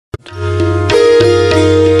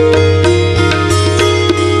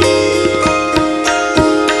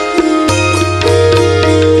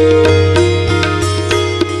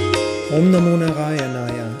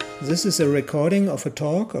is a recording of a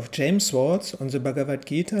talk of James Swartz on the Bhagavad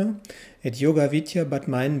Gita at Yoga-vidya Bad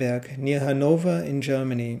Meinberg near Hanover in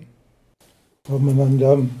Germany.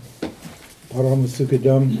 Brahmanandam,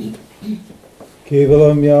 Paramasukadam,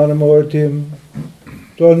 Kevalam Yanamurtim,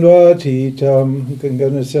 Dvandvatitam,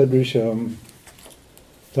 Ganganasadrisham,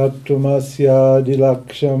 Tattvamasya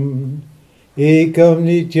Dilaksham, Ekam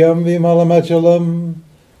Nityam Vimalamachalam,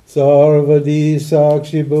 Sarvadi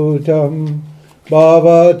Sakshibhutam,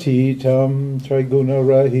 Bhavatitam,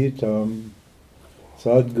 Trigunarahitam,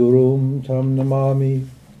 Sadgurum Tam Namami,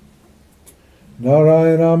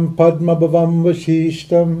 Narayanam Padmabhavam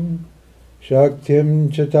Vashishtam, Shaktim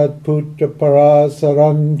Chatatputra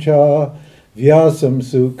Parasarancha, Vyasam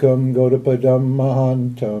Sukham Gaudapadam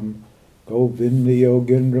Mahantam, Govinda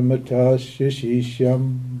Yogendra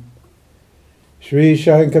Matashishisham, Sri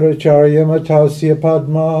Shankaracharya Matasya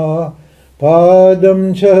Padma, Padam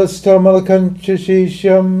Chastamalkancha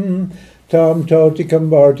Shisham, Tam Totikam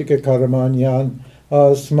Vartika Karamanyan,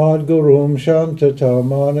 Asmad Gurum Shantatam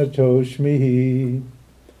Anatoshmihi,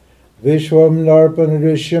 Vishwam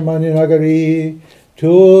Narpanadrishyamani Nagari,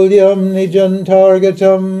 Tulyam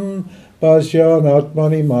Nijantargatam,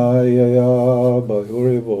 Pashyanatmani Mayaya,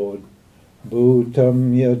 Bahurivod,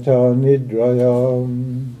 Bhutam Yata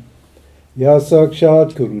Nidrayam,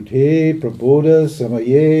 Yasakshat Kurute Prabodha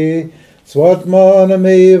Samaye,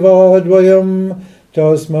 Swatmanameva Advayam,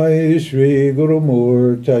 Tasmai Shri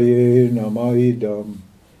Gurumurtaye Namaidam,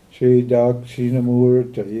 Shri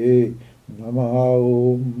Dakshinamurtaye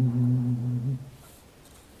Namaham.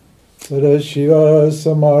 Sadashiva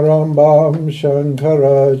Samarambam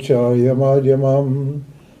Shankaracharya Madhyamam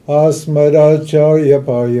Asmadacharya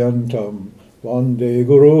Paryantam Vande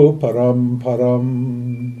Guru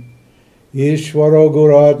Paramparam. Ishvaro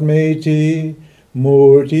Guratmeti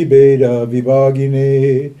Murti Beda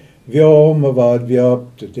Vibhagine Vyomavad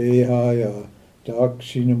Vyapta Dehaya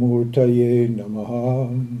Dakshinamurtaye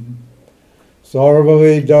Namaham. Sarva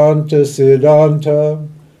Vedanta Siddhanta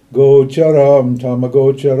Gocharam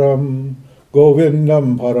Tamagocharam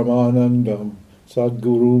Govindam Paramanandam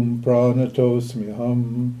Sadgurum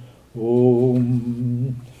Pranatosmiham.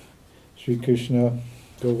 Om Sri Krishna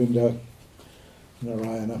Govinda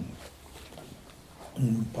Narayana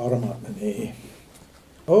Paramatmane.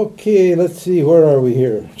 Okay, let's see, where are we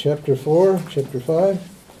here? Chapter 4, Chapter 5?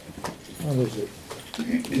 What is it?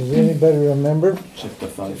 Does anybody remember? Chapter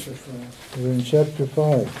 5. We're in Chapter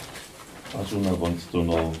 5. Arjuna wants to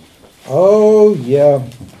know. Oh, yeah.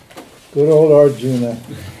 Good old Arjuna.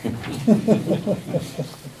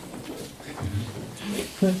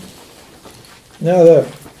 Now,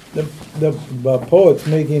 the poet's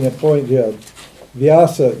making a point here.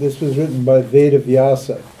 Vyasa, this was written by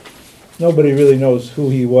Veda-Vyasa. Nobody really knows who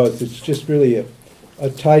he was. It's just really a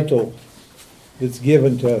title that's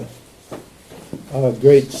given to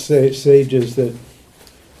great sages that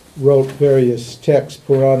wrote various texts,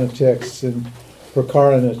 Purana texts and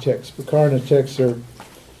Prakarana texts. Prakarana texts are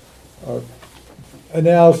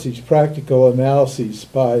analyses, practical analyses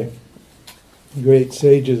by great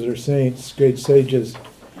sages or saints, great sages,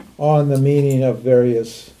 on the meaning of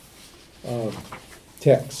various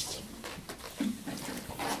texts.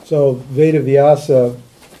 So Veda-Vyasa,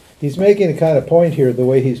 he's making a kind of point here the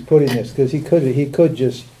way he's putting this, because he could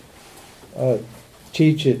just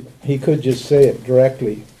teach it, he could just say it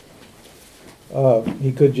directly.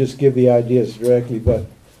 He could just give the ideas directly, but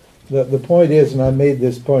the point is, and I made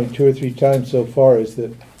this point 2 or 3 times so far, is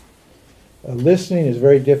that listening is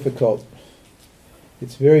very difficult.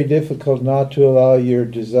 It's very difficult not to allow your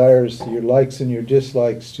desires, your likes and your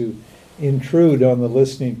dislikes to intrude on the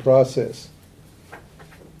listening process.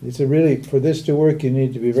 It's for this to work, you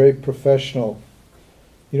need to be very professional.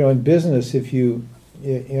 You know, in business, if you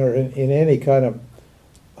are in any kind of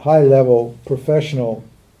high-level professional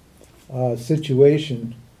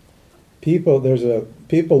situation, people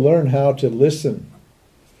learn how to listen.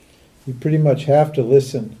 You pretty much have to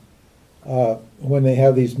listen when they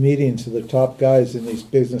have these meetings of the top guys in these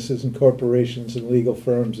businesses and corporations and legal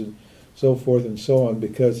firms and so forth and so on,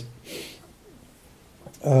 because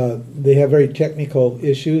they have very technical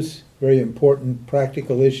issues, very important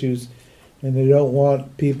practical issues, and they don't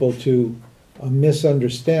want people to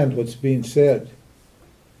misunderstand what's being said.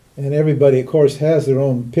 And everybody, of course, has their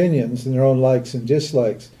own opinions and their own likes and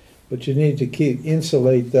dislikes, but you need to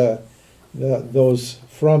insulate those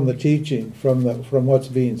from the teaching, from what's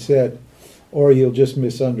being said, or you'll just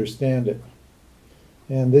misunderstand it.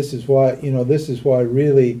 And this is why,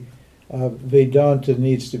 really Vedanta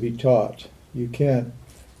needs to be taught. You can't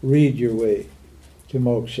read your way to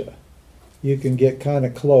moksha. You can get kind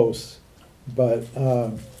of close, but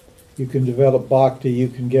you can develop bhakti, you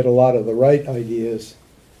can get a lot of the right ideas,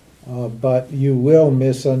 but you will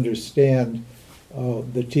misunderstand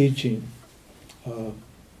the teaching.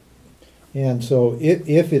 And so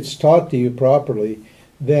if it's taught to you properly,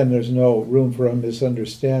 then there's no room for a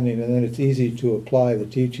misunderstanding, and then it's easy to apply the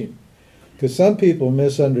teaching. Because some people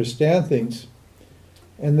misunderstand things,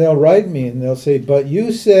 and they'll write me and they'll say, but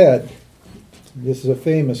you said, this is a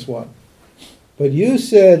famous one, but you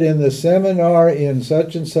said in the seminar in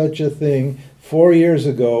such and such a thing 4 years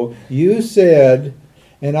ago, you said,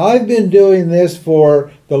 and I've been doing this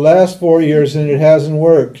for the last 4 years and it hasn't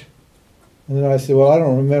worked. And then I say, well, I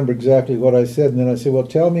don't remember exactly what I said. And then I say, well,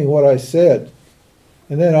 tell me what I said.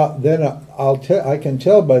 And then I can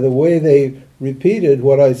tell by the way they repeated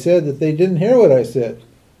what I said that they didn't hear what I said.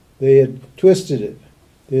 They had twisted it.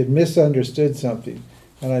 They had misunderstood something,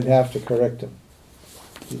 and I'd have to correct them.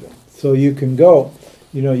 So you can go,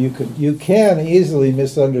 you can easily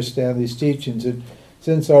misunderstand these teachings. And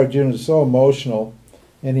since Arjuna is so emotional,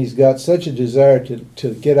 and he's got such a desire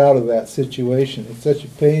to get out of that situation, it's such a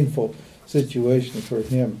painful situation for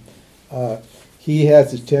him, he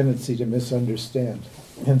has a tendency to misunderstand.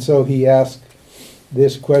 And so he asked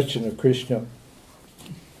this question of Krishna.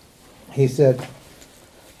 He said,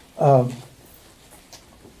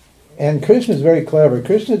 and Krishna is very clever.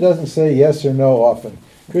 Krishna doesn't say yes or no often.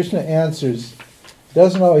 Krishna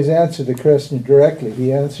doesn't always answer the question directly.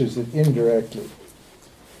 He answers it indirectly.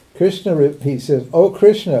 He says, "O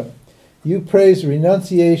Krishna, you praise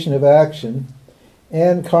renunciation of action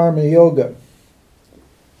and karma yoga.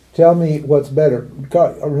 Tell me what's better."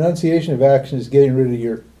 Renunciation of action is getting rid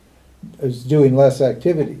of is doing less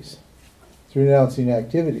activities. It's renouncing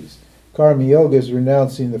activities. Karma yoga is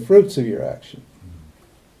renouncing the fruits of your action.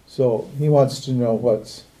 So he wants to know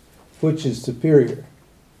which is superior.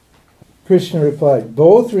 Krishna replied,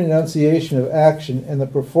 both renunciation of action and the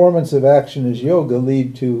performance of action as yoga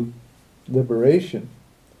lead to liberation.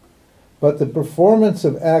 But the performance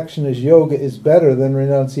of action as yoga is better than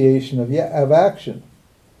renunciation of action.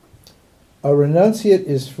 A renunciate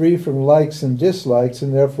is free from likes and dislikes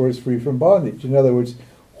and therefore is free from bondage. In other words,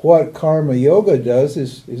 what karma yoga does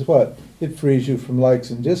is what? It frees you from likes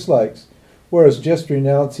and dislikes. Whereas just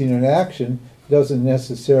renouncing an action doesn't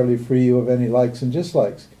necessarily free you of any likes and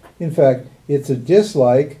dislikes. In fact, it's a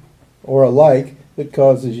dislike or a like that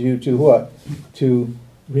causes you to what? To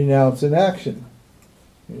renounce an action.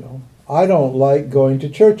 I don't like going to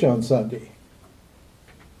church on Sunday.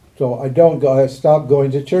 So I stop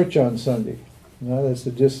going to church on Sunday. That's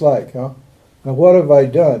a dislike, huh? Now what have I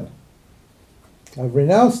done? I've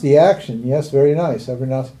renounced the action. Yes, very nice. I've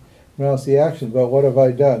renounced the action, but what have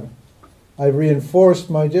I done? I've reinforced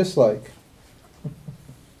my dislike.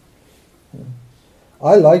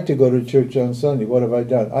 I like to go to church on Sunday. What have I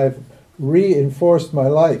done? I've reinforced my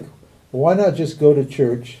like. Why not just go to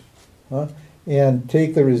church and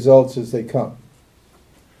take the results as they come?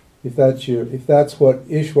 If that's what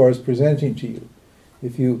Ishwar is presenting to you,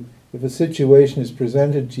 if a situation is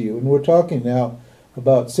presented to you, and we're talking now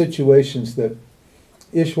about situations that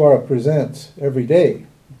Ishwara presents every day.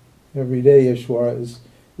 Every day Ishwara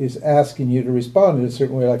is asking you to respond in a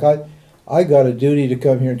certain way. Like I got a duty to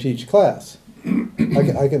come here and teach class.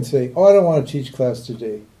 I can say, oh, I don't want to teach class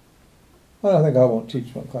today. I don't think I won't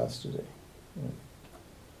teach my class today.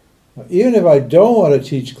 Now, even if I don't want to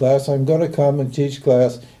teach class, I'm going to come and teach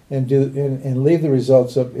class and leave the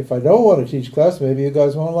results up. If I don't want to teach class, maybe you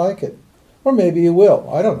guys won't like it. Or maybe you will.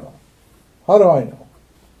 I don't know. How do I know?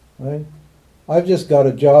 Right? I've just got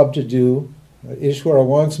a job to do. Ishwara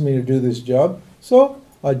wants me to do this job, so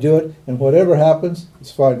I do it, and whatever happens,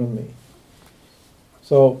 it's fine with me.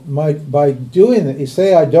 So by doing it, you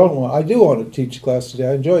say I do want to teach class today.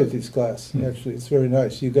 I enjoy this class. Actually, it's very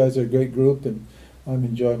nice. You guys are a great group, and I'm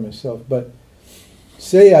enjoying myself. But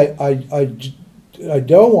say I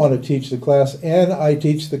don't want to teach the class, and I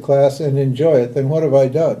teach the class and enjoy it, then what have I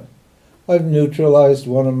done? I've neutralized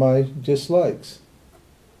one of my dislikes.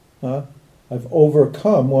 I've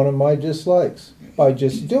overcome one of my dislikes by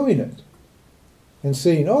just doing it and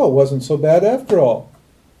seeing, oh, it wasn't so bad after all.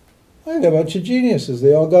 I had a bunch of geniuses.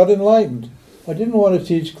 They all got enlightened. I didn't want to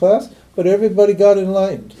teach class, but everybody got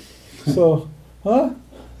enlightened. So,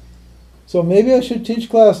 So maybe I should teach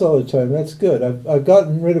class all the time. That's good. I've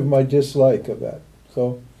gotten rid of my dislike of that.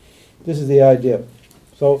 So this is the idea.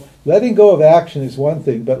 So letting go of action is one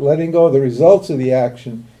thing, but letting go of the results of the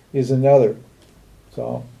action is another.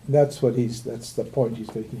 So that's the point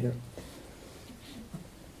he's making here.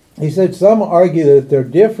 He said some argue that they're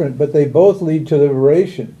different, but they both lead to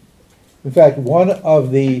liberation. In fact, one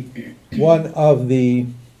of the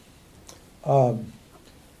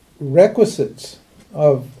requisites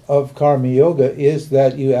of karma yoga is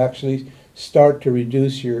that you actually start to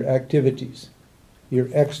reduce your activities, your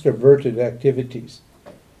extroverted activities.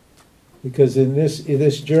 Because in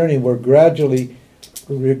this journey, we're gradually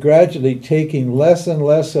taking less and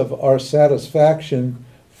less of our satisfaction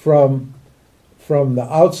from the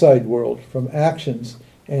outside world, from actions,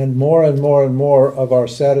 and more of our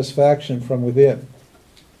satisfaction from within.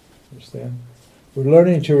 Understand? We're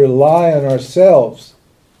learning to rely on ourselves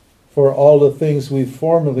for all the things we've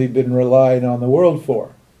formerly been relying on the world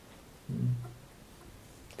for.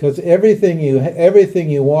 Because everything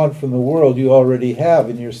you want from the world, you already have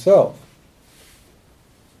in yourself.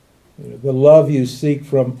 The love you seek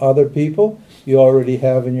from other people, you already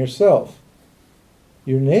have in yourself.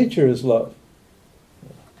 Your nature is love.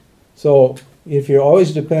 So if you're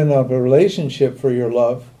always dependent on a relationship for your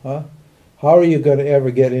love, how are you going to ever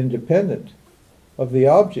get independent of the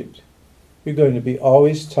object? You're going to be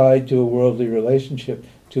always tied to a worldly relationship,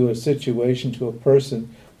 to a situation, to a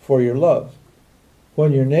person for your love.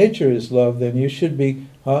 When your nature is love, then you should be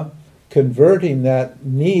converting that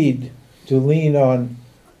need to lean on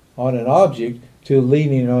an object to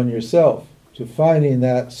leaning on yourself, to finding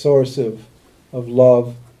that source of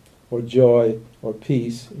love or joy or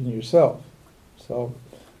peace in yourself. So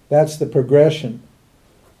that's the progression.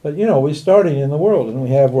 But we're starting in the world and we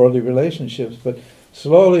have worldly relationships, but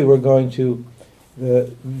slowly we're going to,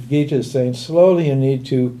 the Gita is saying, slowly you need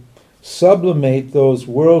to sublimate those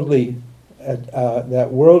worldly, that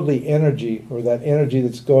worldly energy, or that energy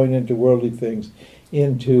that's going into worldly things,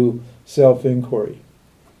 into self-inquiry.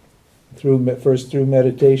 First through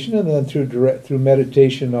meditation, and then through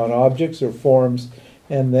meditation on objects or forms,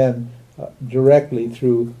 and then directly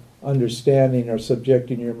through understanding or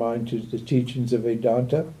subjecting your mind to the teachings of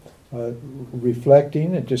Vedanta,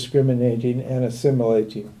 reflecting and discriminating and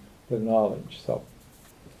assimilating the knowledge.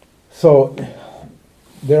 So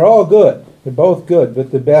they're all good. They're both good,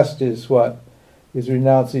 but the best is what? Is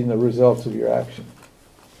renouncing the results of your action.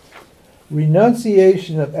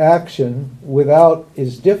 Renunciation of action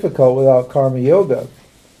is difficult without karma yoga.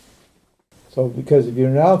 So because if you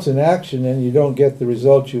renounce an action and you don't get the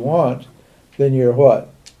result you want, then you're what?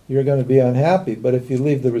 You're going to be unhappy. But if you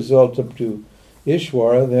leave the result up to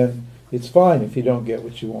Ishvara, then it's fine if you don't get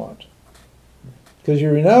what you want. Because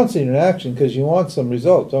you're renouncing an action because you want some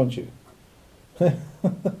result, don't you?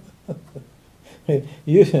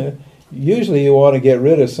 Usually you want to get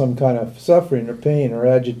rid of some kind of suffering or pain or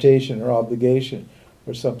agitation or obligation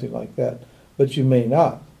or something like that. But you may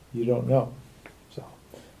not. You don't know.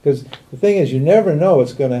 Because the thing is, you never know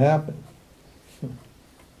what's going to happen.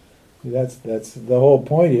 That's the whole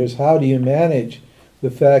point here, is how do you manage the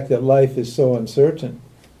fact that life is so uncertain?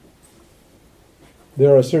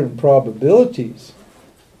 There are certain probabilities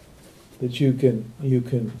that you can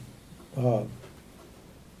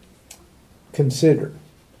consider,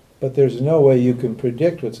 but there's no way you can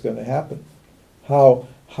predict what's going to happen. How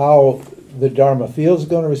the Dharma field is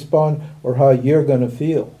going to respond, or how you're going to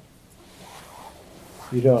feel.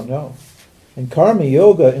 You don't know. And karma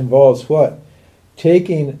yoga involves what?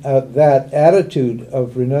 Taking that attitude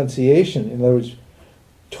of renunciation, in other words,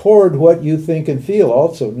 toward what you think and feel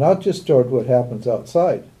also, not just toward what happens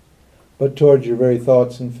outside, but toward your very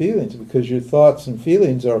thoughts and feelings, because your thoughts and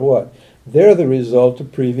feelings are what? They're the result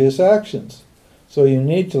of previous actions. So you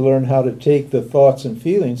need to learn how to take the thoughts and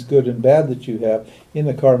feelings, good and bad, that you have in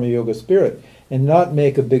the karma yoga spirit, and not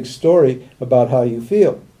make a big story about how you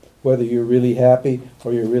feel, whether you're really happy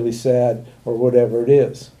or you're really sad or whatever it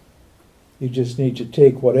is. You just need to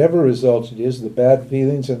take whatever result it is, the bad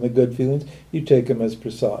feelings and the good feelings, you take them as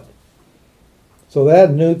prasad. So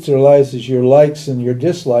that neutralizes your likes and your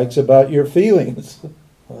dislikes about your feelings.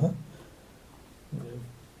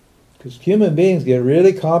 Because human beings get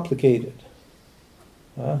really complicated.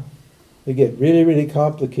 They get really, really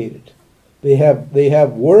complicated. They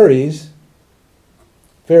have worries.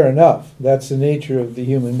 Fair enough. That's the nature of the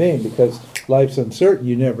human being, because life's uncertain.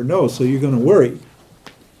 You never know, so you're going to worry.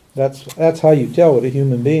 That's how you tell what a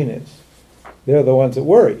human being is. They're the ones that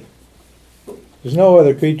worry. There's no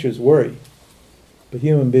other creatures worry, but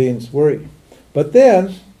human beings worry. But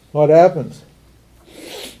then, what happens?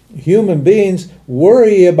 Human beings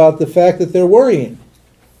worry about the fact that they're worrying.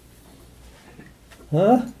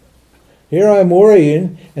 Here I'm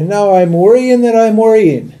worrying, and now I'm worrying that I'm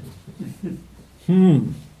worrying.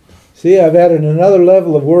 See, I've added another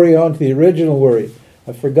level of worry onto the original worry.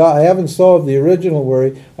 I haven't solved the original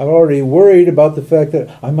worry. I'm already worried about the fact that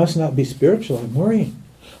I must not be spiritual. I'm worrying.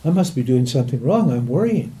 I must be doing something wrong. I'm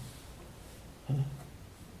worrying.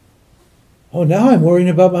 Oh, now I'm worrying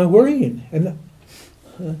about my worrying. And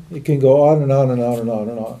it can go on and on and on and on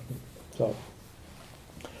and on. So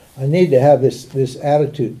I need to have this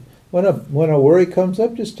attitude. When a worry comes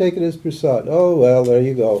up, just take it as prasad. Oh, well, there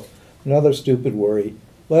you go. Another stupid worry.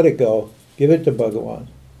 Let it go. Give it to Bhagavan.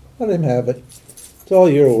 Let him have it. It's all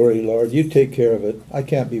your worry, Lord. You take care of it. I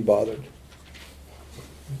can't be bothered.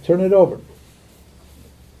 Turn it over.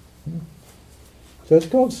 So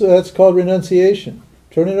that's called renunciation.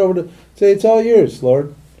 Turn it over to, say, it's all yours,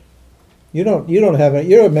 Lord. You don't have it.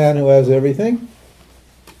 You're a man who has everything.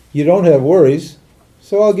 You don't have worries,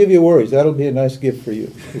 so I'll give you worries. That'll be a nice gift for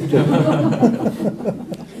you.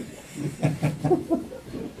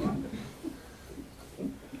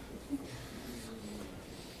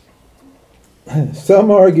 Some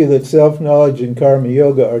argue that self-knowledge and karma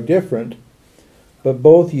yoga are different, but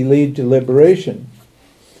both lead to liberation.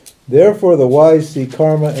 Therefore, the wise see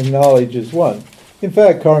karma and knowledge as one. In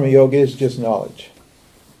fact, karma yoga is just knowledge.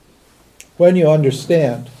 When you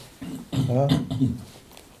understand the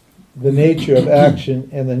nature of action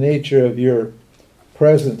and the nature of your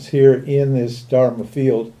presence here in this Dharma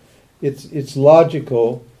field, it's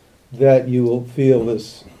logical that you will feel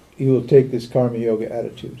this, you will take this karma yoga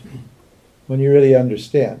attitude. When you really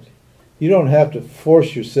understand. You don't have to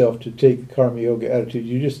force yourself to take the karma yoga attitude.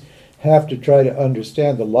 You just have to try to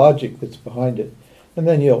understand the logic that's behind it. And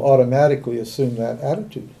then you'll automatically assume that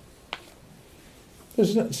attitude.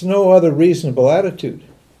 There's no other reasonable attitude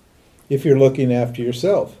if you're looking after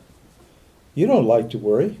yourself. You don't like to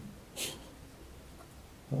worry.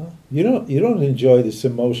 You don't enjoy this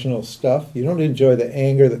emotional stuff. You don't enjoy the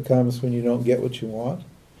anger that comes when you don't get what you want.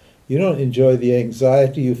 You don't enjoy the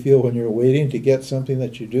anxiety you feel when you're waiting to get something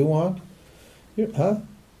that you do want. You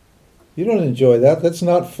don't enjoy that. That's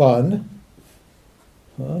not fun.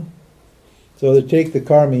 So to take the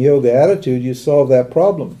karma yoga attitude, you solve that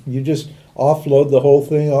problem. You just offload the whole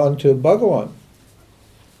thing onto Bhagavan.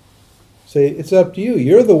 Say, it's up to you.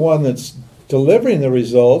 You're the one that's delivering the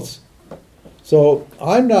results. So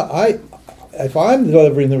if I'm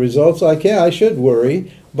delivering the results, I should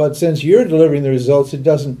worry. But since you're delivering the results, it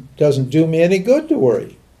doesn't do me any good to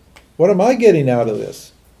worry. What am I getting out of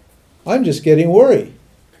this? I'm just getting worry.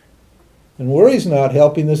 And worry's not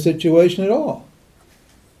helping the situation at all.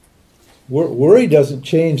 Worry doesn't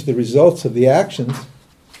change the results of the actions,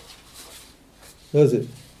 does it?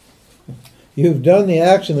 You've done the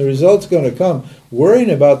action, the result's going to come. Worrying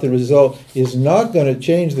about the result is not going to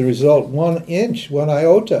change the result 1 inch, 1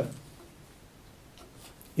 iota.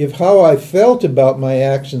 If how I felt about my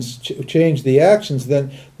actions changed the actions,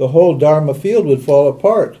 then the whole Dharma field would fall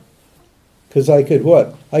apart. Because I could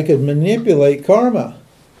what? I could manipulate karma.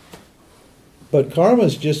 But karma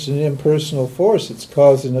is just an impersonal force. It's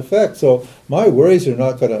cause and effect. So my worries are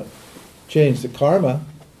not going to change the karma.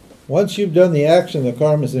 Once you've done the action, the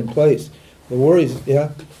karma is in place. The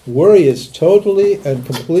worry is totally and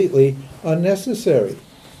completely unnecessary.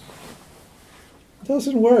 It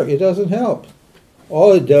doesn't work. It doesn't help.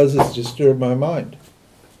 All it does is disturb my mind.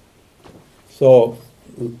 So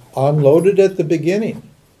unload it at the beginning.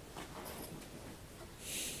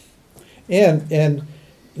 And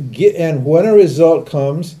when a result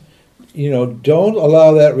comes, don't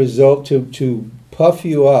allow that result to puff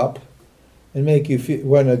you up and make you feel,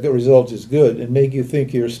 when a result is good, and make you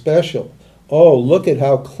think you're special. Oh, look at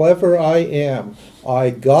how clever I am. I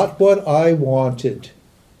got what I wanted.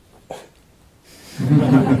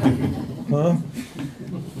 Huh?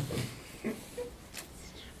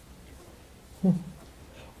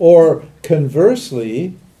 Or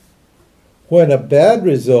conversely, when a bad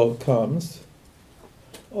result comes,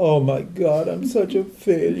 oh my God, I'm such a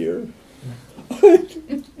failure. I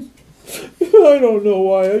don't know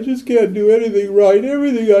why, I just can't do anything right.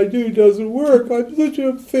 Everything I do doesn't work. I'm such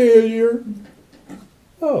a failure.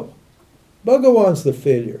 Oh, Bhagavan's the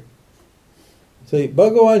failure. Say,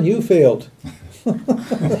 Bhagavan, you failed.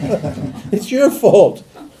 It's your fault.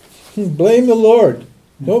 Blame the Lord.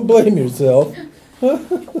 Don't blame yourself.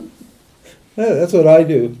 That's what I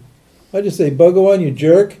do. I just say, Bhagavan, you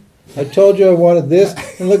jerk. I told you I wanted this,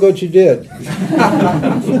 and look what you did.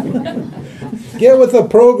 Get with the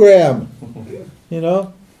program. You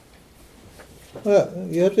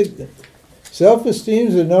have to. Self-esteem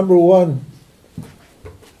is the #1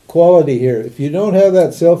 quality here. If you don't have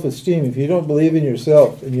that self-esteem, if you don't believe in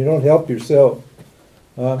yourself and you don't help yourself,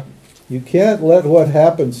 you can't let what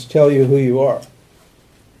happens tell you who you are.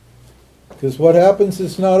 Because what happens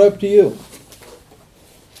is not up to you.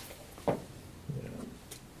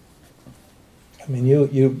 I mean,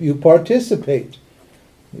 you participate.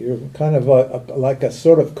 You're kind of like a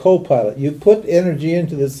sort of co-pilot. You put energy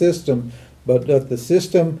into the system, but the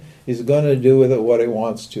system is going to do with it what it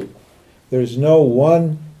wants to. There's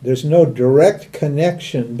no direct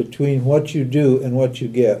connection between what you do and what you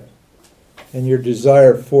get. and your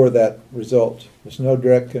desire for that result. There's no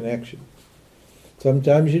direct connection.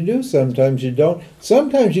 Sometimes you do, sometimes you don't.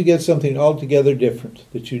 Sometimes you get something altogether different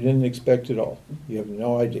that you didn't expect at all. You have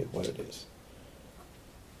no idea what it is.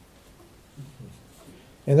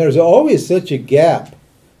 And there's always such a gap,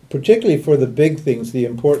 particularly for the big things, the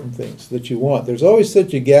important things that you want. There's always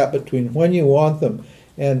such a gap between when you want them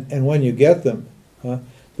and when you get them, that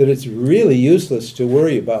it's really useless to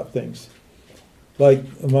worry about things. Like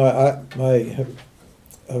my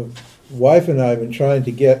wife and I have been trying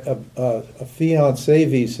to get a fiancé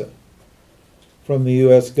visa from the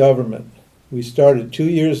U.S. government. We started 2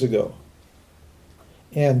 years ago.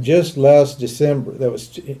 And just last December,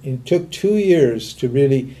 it took 2 years to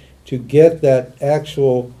get that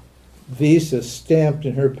actual visa stamped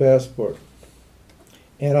in her passport.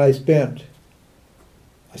 And I spent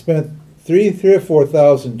 $3,000 or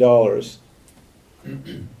 $4,000,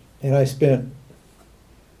 and I spent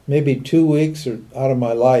maybe 2 weeks out of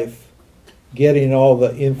my life getting all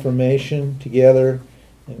the information together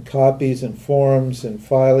and copies and forms and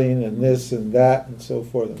filing and this and that and so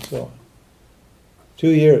forth and so on. 2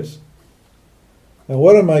 years. Now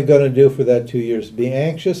what am I going to do for that 2 years? Be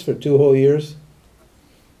anxious for 2 whole years?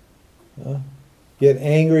 Get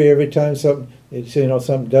angry every time something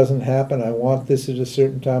doesn't happen. I want this at a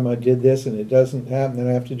certain time. I did this and it doesn't happen. Then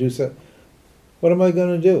I have to do something. What am I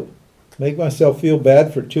going to do? Make myself feel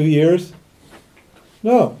bad for 2 years?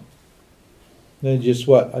 No. Then just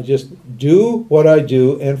what? I just do what I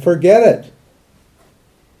do and forget it.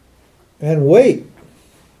 And wait.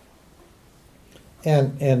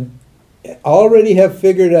 And already have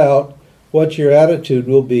figured out what your attitude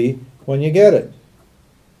will be when you get it.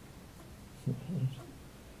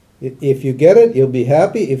 If you get it, you'll be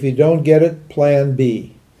happy. If you don't get it, plan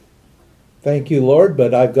B. Thank you, Lord,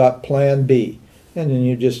 but I've got plan B. And then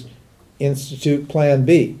you just institute plan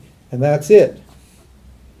B. And that's it.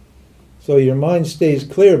 So your mind stays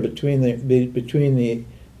clear between the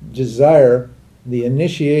desire, the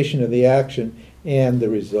initiation of the action, and the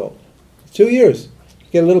result. 2 years.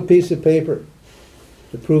 Get a little piece of paper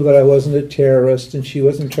to prove that I wasn't a terrorist and she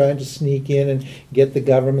wasn't trying to sneak in and get the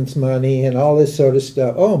government's money and all this sort of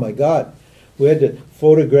stuff. Oh my God. We had to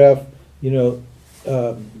photograph,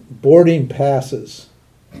 boarding passes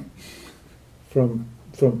from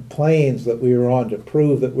planes that we were on to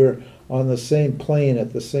prove that we're on the same plane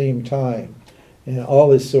at the same time and all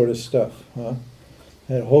this sort of stuff.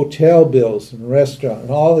 And hotel bills and restaurant and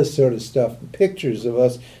all this sort of stuff, and pictures of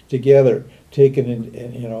us together taken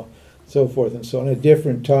in, so forth and so on at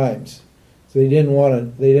different times. So they didn't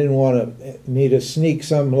want me to sneak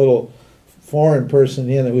some little foreign person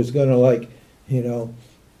in who was going to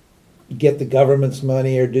get the government's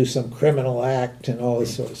money or do some criminal act and all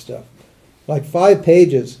this sort of stuff. Like 5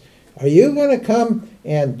 pages. Are you going to come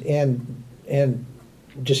and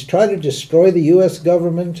just try to destroy the U.S.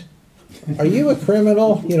 government? Are you a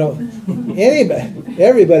criminal?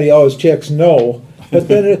 Everybody always checks no, but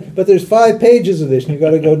there's 5 pages of this, and you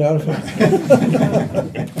got to go down.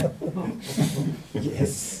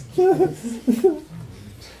 Yes.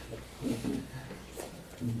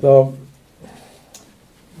 So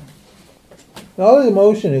all the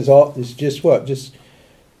emotion is just what? Just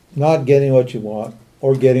not getting what you want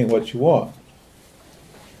or getting what you want.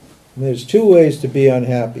 And there's 2 ways to be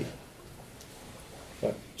unhappy.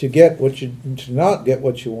 To not get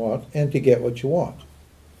what you want and to get what you want.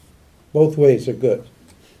 Both ways are good.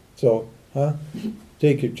 So,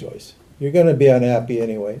 take your choice. You're going to be unhappy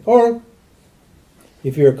anyway. Or,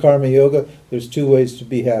 if you're a karma yoga, there's 2 ways to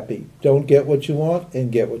be happy. Don't get what you want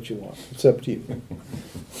and get what you want. It's up to you.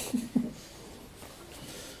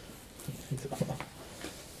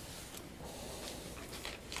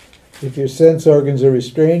 If your sense organs are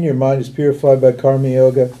restrained, your mind is purified by karma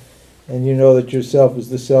yoga, and you know that yourself is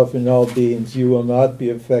the self in all beings, you will not be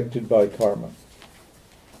affected by karma.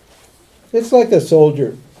 It's like a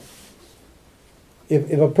soldier.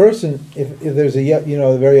 If a person, if there's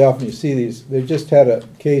very often you see these, they just had a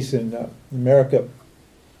case in America,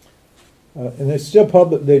 and they're still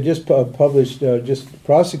they just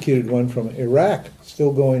prosecuted one from Iraq,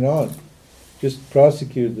 still going on, just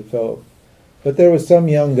prosecuted the fellow. But there was some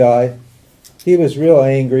young guy, he was real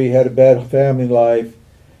angry, had a bad family life,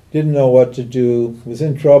 didn't know what to do, was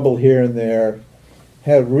in trouble here and there,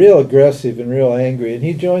 had real aggressive and real angry, and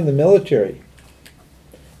he joined the military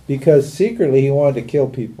because secretly he wanted to kill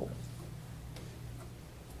people.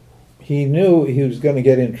 He knew he was going to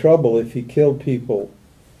get in trouble if he killed people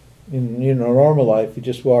in normal life. He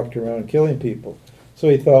just walked around killing people. So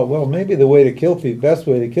he thought, well, maybe the way to kill people, best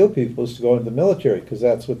way to kill people is to go into the military, because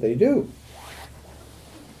that's what they do.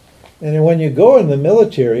 And when you go in the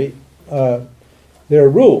military, there are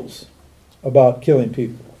rules about killing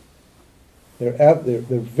people. They're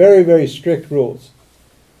very, very strict rules,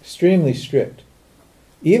 extremely strict.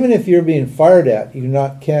 Even if you're being fired at, you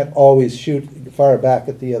can't always fire back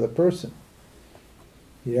at the other person.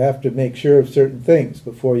 You have to make sure of certain things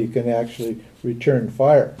before you can actually return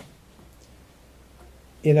fire.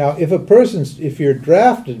 You know, if you're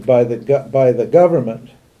drafted by the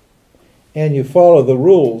government and you follow the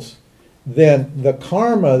rules, then the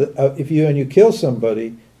karma, if you kill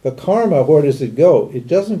somebody, the karma, where does it go? It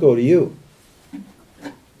doesn't go to you.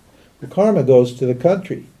 The karma goes to the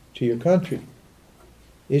country, to your country.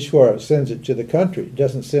 Ishvara sends it to the country,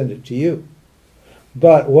 doesn't send it to you.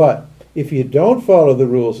 But what? If you don't follow the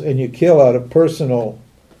rules and you kill out of personal,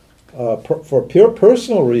 for pure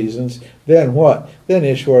personal reasons, then what? Then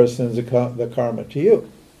Ishvara sends the karma to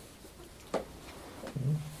you.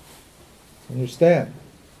 Understand?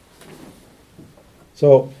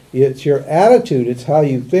 So it's your attitude, it's how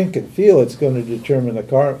you think and feel, it's going to determine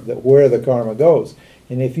where the karma goes.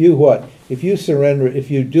 And if you surrender,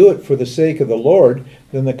 if you do it for the sake of the Lord,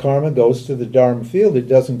 then the karma goes to the Dharma field. It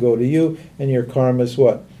doesn't go to you, and your karma is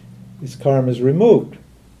what? This karma is removed.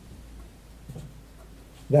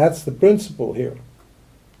 That's the principle here.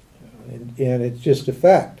 And it's just a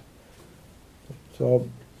fact. So,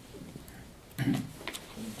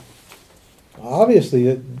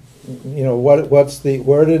 obviously,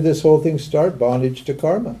 where did this whole thing start? Bondage to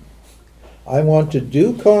karma. I want to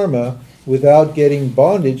do karma without getting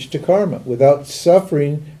bondage to karma, without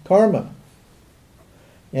suffering karma.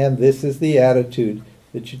 And this is the attitude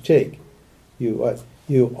that you take. You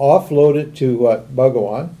offload it to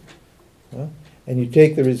Bhagavan, and you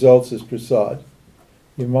take the results as prasad.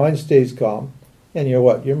 Your mind stays calm, and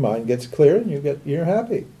your mind gets clear, and you're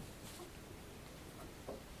happy.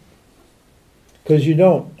 Because you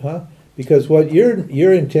don't, Because what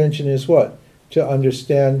your intention is what? To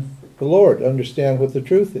understand the Lord, understand what the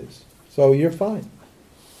truth is. So you're fine.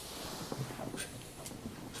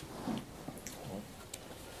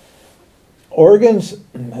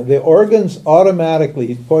 The organs automatically,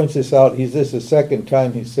 he points this out, this is the second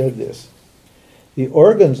time he said this. The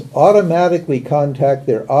organs automatically contact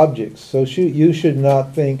their objects, so you should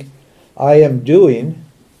not think, I am doing,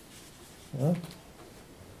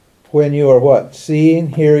 when you are what?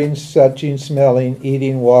 Seeing, hearing, touching, smelling,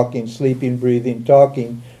 eating, walking, sleeping, breathing,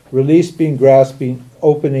 talking, releasing, grasping,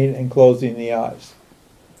 opening, and closing the eyes.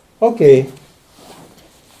 Okay.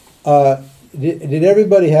 Did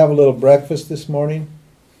everybody have a little breakfast this morning?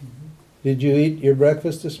 Did you eat your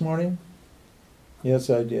breakfast this morning? Yes,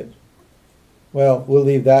 I did. Well, we'll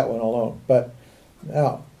leave that one alone. But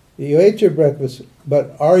now, you ate your breakfast,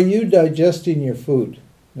 but are you digesting your food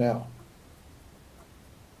now?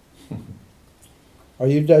 Are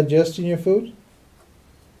you digesting your food?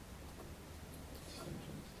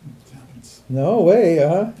 No way,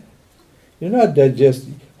 huh? You're not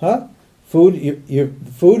digesting, huh? Your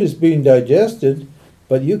food is being digested,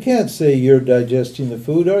 but you can't say you're digesting the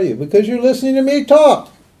food, are you? Because you're listening to me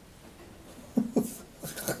talk.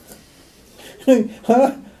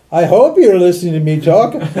 Huh? I hope you're listening to me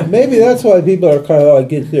talk. Maybe that's why people are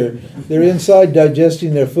they're inside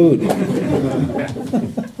digesting their food.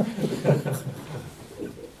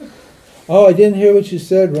 Oh, I didn't hear what you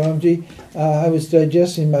said, Ramji. I was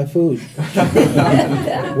digesting my food.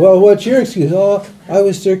 Well, what's your excuse? Oh, I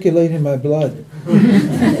was circulating my blood.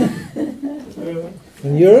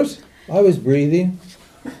 And yours? I was breathing.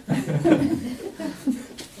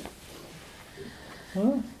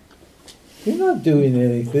 Huh? You're not doing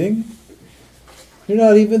anything. You're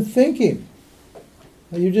not even thinking.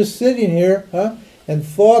 You're just sitting here, and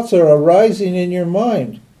thoughts are arising in your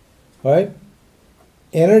mind, right?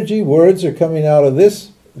 Energy, words are coming out of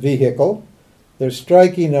this vehicle. They're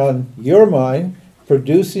striking on your mind,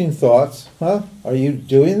 producing thoughts. Are you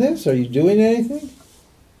doing this? Are you doing anything?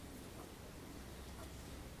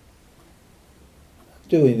 Not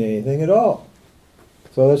doing anything at all.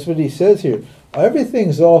 So that's what he says here.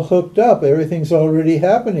 Everything's all hooked up. Everything's already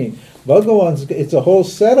happening. Bhagavan's, it's a whole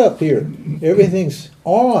setup here. Everything's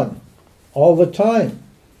on all the time.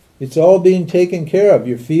 It's all being taken care of.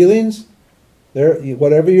 Your feelings,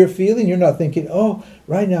 whatever you're feeling, you're not thinking, oh,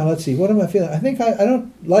 right now, let's see, what am I feeling? I think I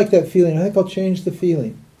don't like that feeling. I think I'll change the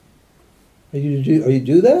feeling. Are you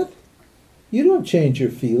do that? You don't change your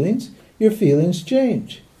feelings. Your feelings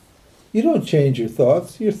change. You don't change your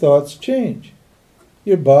thoughts change.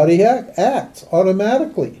 Your body acts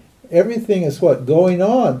automatically. Everything is what? Going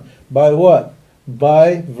on by what?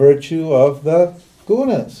 By virtue of the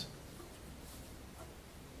gunas.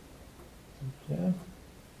 Yeah.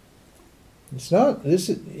 It's not, this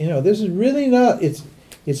is really not,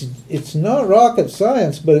 It's not rocket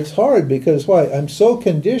science, but it's hard because why? I'm so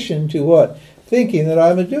conditioned to what? Thinking that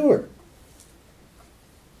I'm a doer.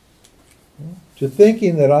 To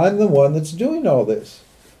thinking that I'm the one that's doing all this.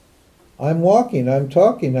 I'm walking, I'm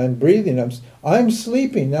talking, I'm breathing, I'm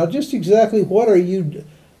sleeping. Now, just exactly what are you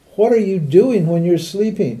doing when you're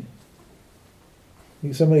sleeping?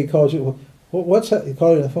 Somebody calls you, what's that? You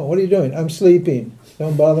call you on the phone. What are you doing? I'm sleeping.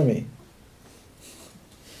 Don't bother me.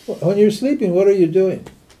 When you're sleeping, what are you doing?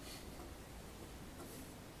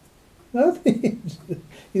 Nothing.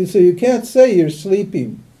 So you can't say you're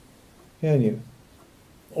sleeping, can you?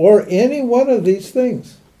 Or any one of these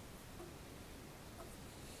things.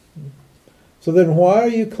 So then why are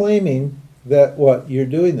you claiming that what? You're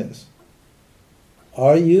doing this?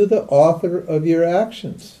 Are you the author of your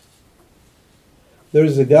actions?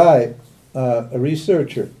 There's a guy, a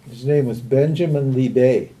researcher, his name was Benjamin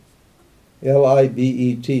Libet,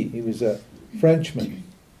 L-I-B-E-T. He was a Frenchman.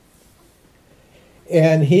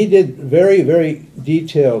 And he did very, very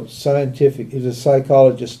detailed scientific, he's a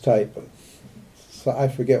psychologist type. I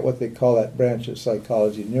forget what they call that branch of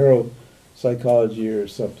psychology, neuropsychology or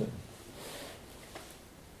something.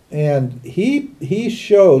 And he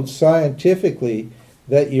showed scientifically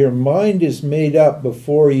that your mind is made up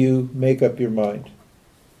before you make up your mind.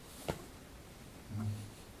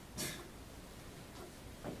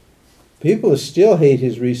 People still hate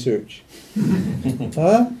his research.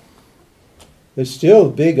 Huh? There's still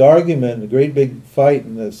a big argument, a great big fight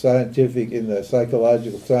in the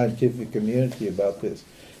psychological scientific community about this.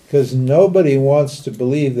 Because nobody wants to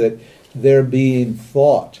believe that they're being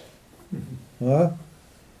thought. Huh?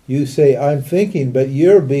 You say, I'm thinking, but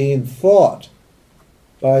you're being thought.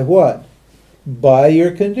 By what? By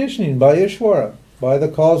your conditioning, by Ishvara, by the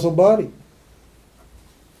causal body.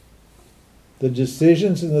 The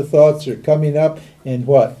decisions and the thoughts are coming up and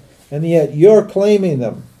what? And yet you're claiming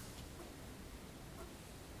them.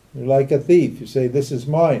 You're like a thief. You say, this is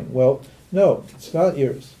mine. Well, no, it's not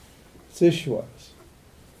yours. It's Ishvara's.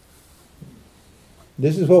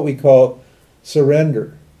 This is what we call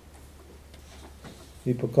surrender.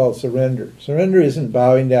 People call surrender. Surrender isn't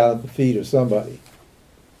bowing down at the feet of somebody.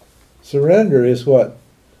 Surrender is what?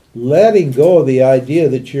 Letting go of the idea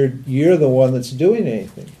that you're the one that's doing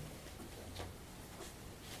anything.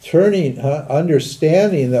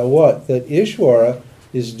 Understanding that what? That Ishvara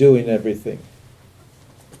is doing everything.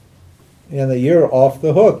 And that you're off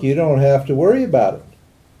the hook. You don't have to worry about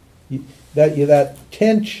it. That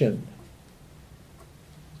tension,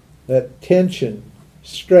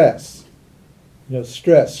 stress.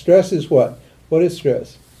 Stress. Stress is what? What is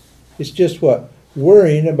stress? It's just what?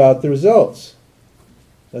 Worrying about the results.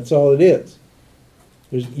 That's all it is.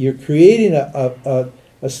 You're creating a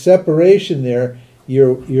separation there.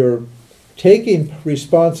 You're taking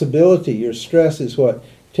responsibility. Your stress is what?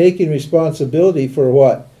 Taking responsibility for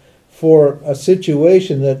what? For a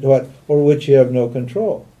situation that what? Over which you have no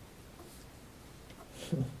control.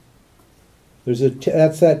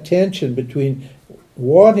 That's that tension between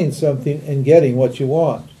wanting something and getting what you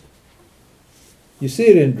want. You see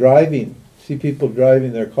it in driving. See people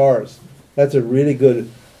driving their cars. That's a really good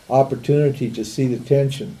opportunity to see the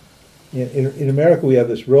tension. In America, we have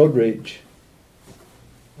this road rage.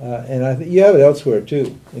 And I think you have it elsewhere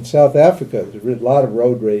too. In South Africa, there's a lot of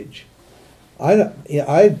road rage. I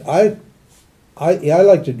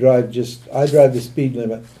like to drive I drive the speed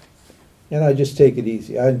limit, and I just take it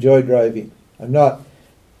easy. I enjoy driving. I'm not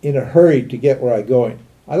in a hurry to get where I'm going.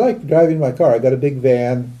 I like driving my car. I got a big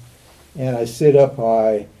van, and I sit up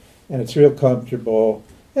high, and it's real comfortable,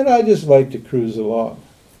 and I just like to cruise along.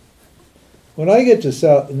 When I get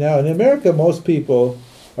to now in America, most people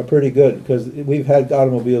are pretty good because we've had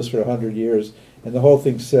automobiles for 100 years, and the whole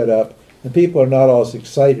thing's set up, and people are not all as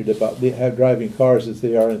excited about driving cars as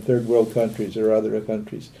they are in third world countries or other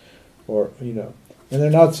countries, and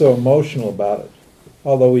they're not so emotional about it.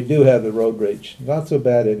 Although we do have the road rage. Not so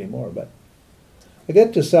bad anymore, but I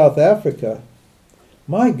get to South Africa,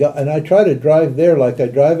 my God, and I try to drive there like I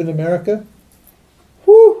drive in America.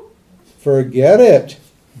 Whew, forget it.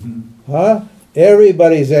 Huh?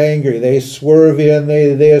 Everybody's angry. They swerve in,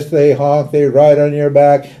 they honk, they ride on your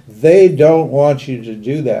back. They don't want you to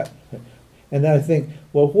do that. And I think,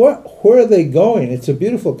 well, where are they going? It's a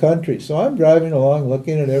beautiful country. So I'm driving along,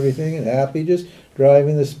 looking at everything and happy, just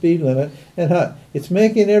driving the speed limit, and it's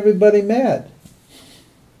making everybody mad.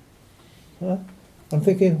 Huh? I'm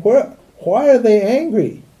thinking, why are they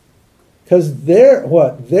angry? Because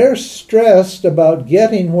they're stressed about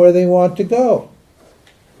getting where they want to go.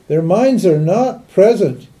 Their minds are not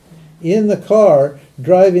present in the car,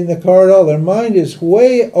 driving the car at all. Their mind is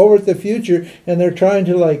way over at the future, and they're trying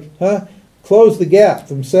to close the gap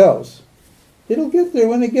themselves. It'll get there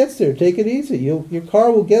when it gets there. Take it easy. Your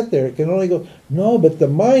car will get there. It can only go. No, but the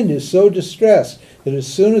mind is so distressed that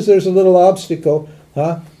as soon as there's a little obstacle,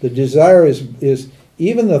 the desire is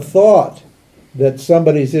even the thought that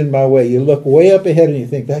somebody's in my way. You look way up ahead and you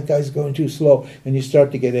think, that guy's going too slow, and you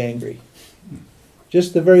start to get angry.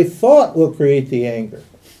 Just the very thought will create the anger.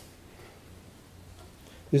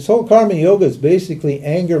 This whole karma yoga is basically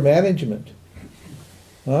anger management.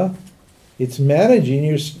 It's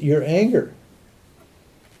managing your anger.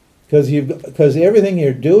 Because everything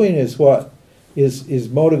you're doing is what? Is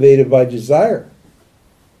motivated by desire.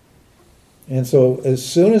 And so as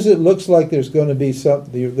soon as it looks like there's going to be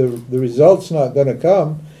something, the result's not going to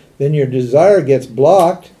come, then your desire gets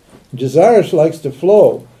blocked. Desire likes to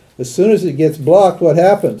flow. As soon as it gets blocked, what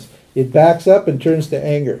happens? It backs up and turns to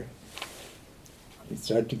anger. You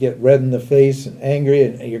start to get red in the face and angry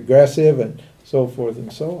and aggressive and so forth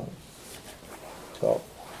and so on. So,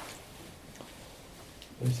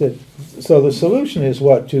 he said, so the solution is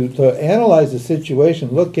what? To analyze the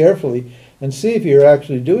situation, look carefully, and see if you're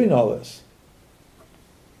actually doing all this.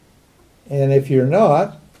 And if you're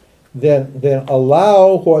not, then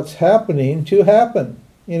allow what's happening to happen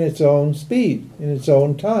in its own speed, in its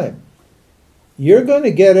own time. You're going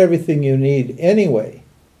to get everything you need anyway.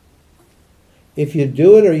 If you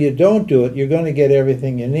do it or you don't do it, you're going to get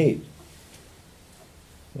everything you need.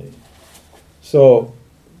 So,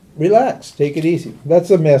 relax, take it easy. That's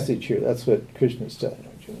the message here. That's what Krishna's telling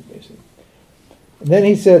Arjuna, basically. And then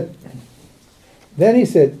he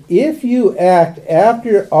said, if you act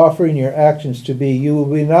after offering your actions to be, you will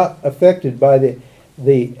be not affected by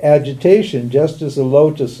the agitation, just as a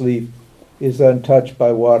lotus leaf is untouched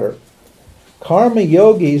by water. Karma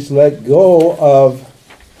yogis let go of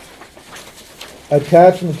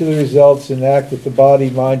attachment to the results and act with the body,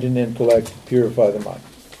 mind, and intellect to purify the mind.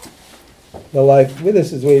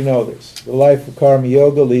 This is the way you know this. The life of karma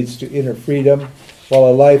yoga leads to inner freedom, while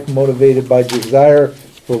a life motivated by desire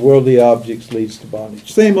for worldly objects leads to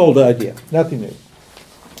bondage. Same old idea, nothing new.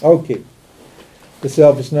 Okay. The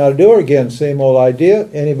self is not a doer. Again, same old idea.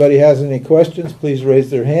 Anybody has any questions, please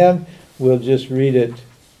raise their hand. We'll just read it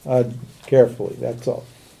carefully, that's all.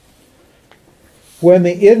 When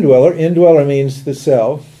the indweller means the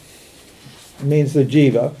self, means the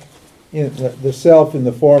jiva, the self in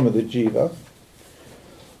the form of the jiva.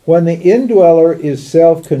 When the indweller is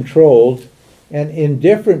self-controlled and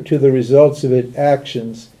indifferent to the results of its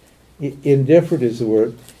actions, indifferent is the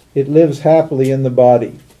word, it lives happily in the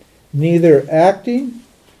body, neither acting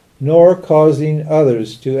nor causing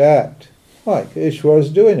others to act. Like Ishwar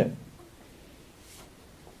is doing it.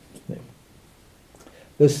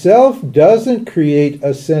 The self doesn't create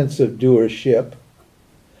a sense of doership,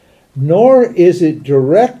 nor is it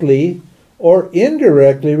directly or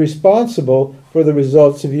indirectly responsible for the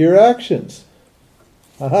results of your actions.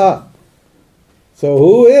 Aha! So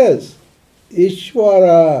who is?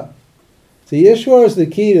 Ishwara. See, Ishwara is the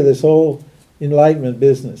key to this whole enlightenment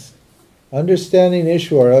business. Understanding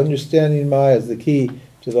Ishwara, understanding Maya is the key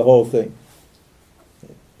to the whole thing.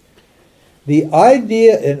 The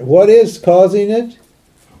idea, and what is causing it?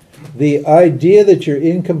 The idea that you're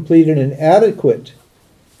incomplete and inadequate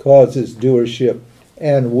causes doership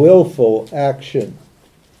and willful action.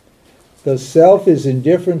 The self is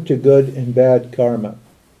indifferent to good and bad karma.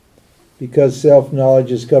 Because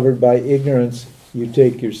self-knowledge is covered by ignorance, you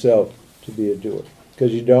take yourself to be a doer.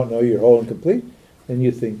 Because you don't know you're whole and complete, then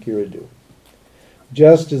you think you're a doer.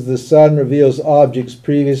 Just as the sun reveals objects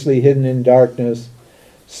previously hidden in darkness,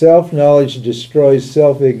 self-knowledge destroys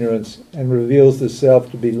self-ignorance and reveals the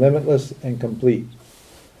self to be limitless and complete.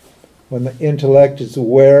 When the intellect is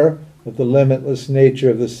aware of the limitless nature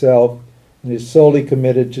of the self and is solely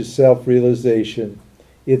committed to self-realization,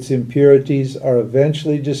 its impurities are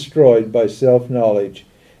eventually destroyed by self-knowledge,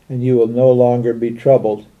 and you will no longer be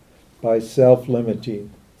troubled by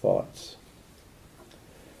self-limiting thoughts.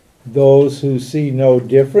 Those who see no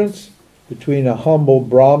difference between a humble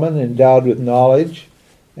Brahmin endowed with knowledge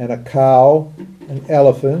and a cow, an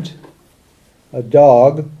elephant, a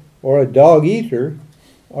dog, or a dog-eater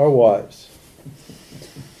are wise.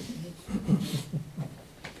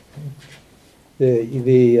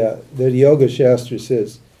 The Yoga Shastra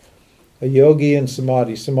says, a yogi in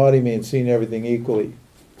samadhi. Samadhi means seeing everything equally.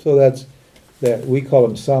 So that we call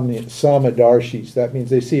them samadarshis. That means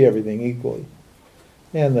they see everything equally.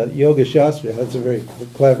 And the Yoga Shastra has a very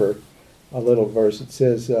clever little verse. It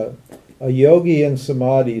says, a yogi in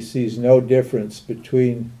samadhi sees no difference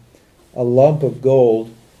between a lump of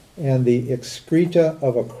gold and the excreta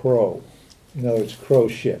of a crow. In other words, crow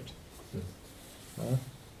shit.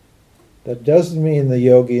 That doesn't mean the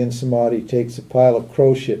yogi in samadhi takes a pile of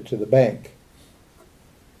crow shit to the bank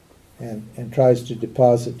and tries to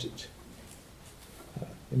deposit it.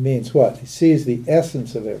 It means what? He sees the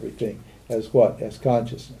essence of everything as what? As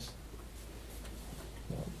consciousness.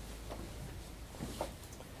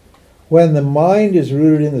 When the mind is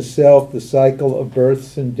rooted in the self, the cycle of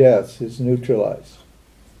births and deaths is neutralized.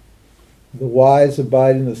 The wise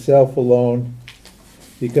abide in the self alone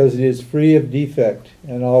because it is free of defect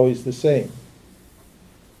and always the same.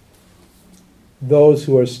 Those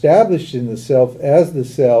who are established in the self as the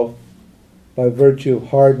self by virtue of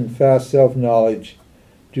hard and fast self-knowledge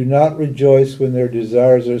do not rejoice when their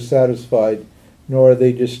desires are satisfied, nor are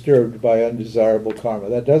they disturbed by undesirable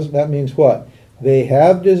karma. That means what? They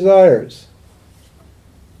have desires.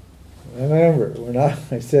 Remember,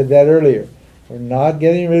 I said that earlier. We're not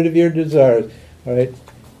getting rid of your desires. All right?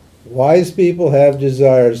 Wise people have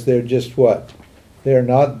desires. They're just what? They're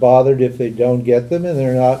not bothered if they don't get them, and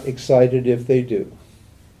they're not excited if they do.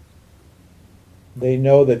 They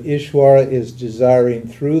know that Ishvara is desiring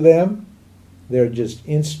through them. They're just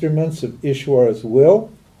instruments of Ishvara's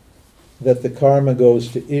will, that the karma goes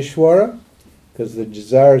to Ishvara, because the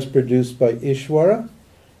desire is produced by Ishvara,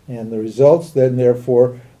 and the results then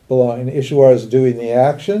therefore belong, and Ishvara is doing the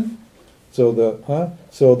action, so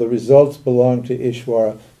the results belong to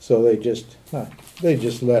Ishvara, so they just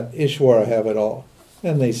let Ishvara have it all.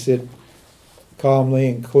 And they sit calmly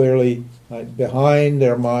and clearly behind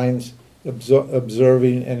their minds,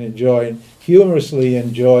 observing and enjoying, humorously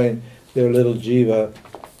enjoying their little jiva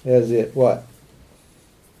as it what?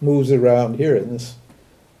 Moves around here in this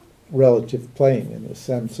relative plane, in the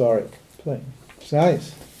samsaric plane. It's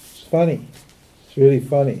nice. It's funny. It's really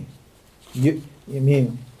funny. You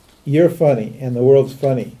mean you're funny, and the world's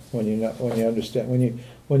funny when you understand,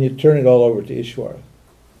 when you turn it all over to Ishvara.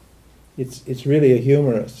 It's really a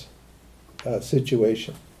humorous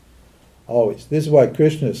situation. Always. This is why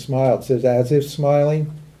Krishna smiled. Says as if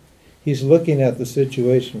smiling. He's looking at the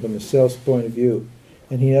situation from the self's point of view,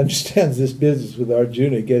 and he understands this business with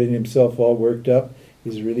Arjuna getting himself all worked up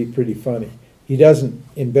is really pretty funny. He doesn't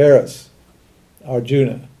embarrass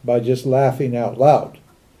Arjuna by just laughing out loud,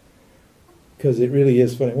 because it really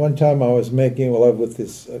is funny. One time I was making love with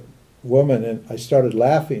this woman, and I started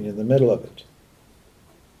laughing in the middle of it,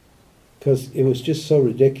 because it was just so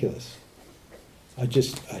ridiculous.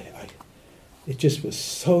 It just was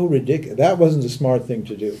so ridiculous. That wasn't a smart thing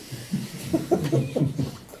to do.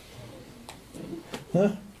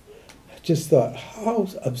 Huh? I just thought, how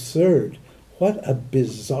absurd. What a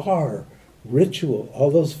bizarre ritual.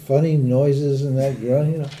 All those funny noises and that,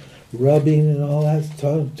 rubbing and all that,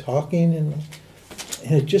 talking. And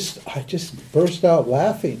I just burst out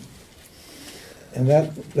laughing. And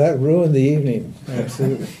that ruined the evening,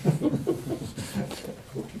 absolutely.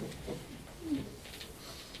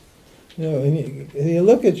 And you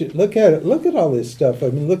look at all this stuff. I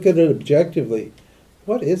mean, look at it objectively.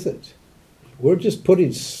 What is it? We're just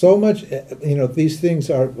putting so much, these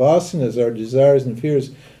things, our vasanas, our desires and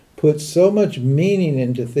fears, put so much meaning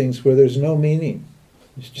into things where there's no meaning.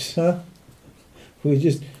 It's just, the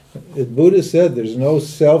Buddha said there's no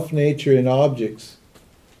self-nature in objects.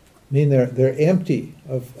 I mean, they're empty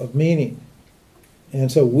of meaning. And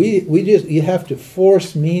so you have to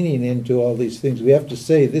force meaning into all these things. We have to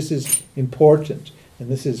say this is important and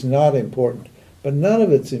this is not important. But none of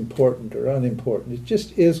it's important or unimportant. It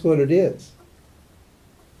just is what it is.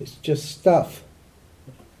 It's just stuff.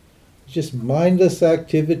 It's just mindless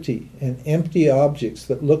activity and empty objects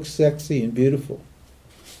that look sexy and beautiful.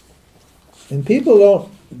 And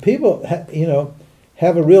people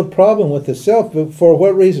have a real problem with the self. But for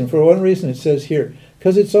what reason? For one reason it says here,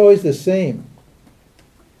 because it's always the same.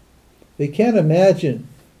 They can't imagine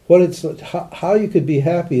how you could be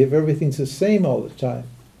happy if everything's the same all the time.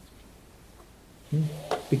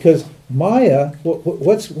 Because Maya,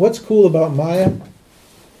 what's cool about Maya?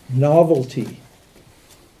 Novelty.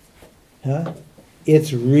 Huh?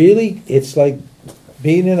 It's like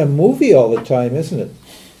being in a movie all the time, isn't it?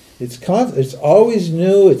 It's always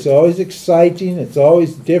new, it's always exciting, it's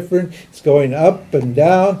always different, it's going up and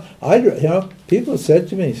down. People said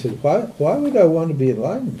to me, said, why would I want to be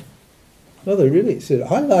enlightened? No, they really said,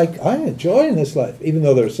 I'm enjoying this life, even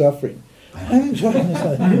though they're suffering. I'm enjoying this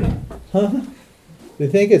life. Huh? They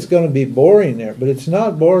think it's going to be boring there, but it's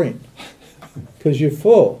not boring, because you're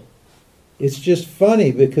full. It's just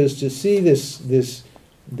funny, because to see this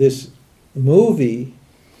movie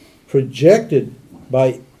projected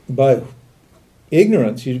by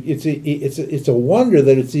ignorance, it's a wonder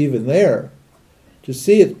that it's even there. To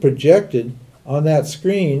see it projected on that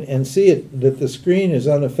screen and see that the screen is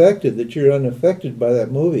unaffected, that you're unaffected by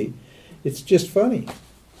that movie, it's just funny.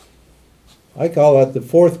 I call that the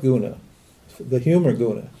fourth guna, the humor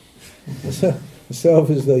guna. The self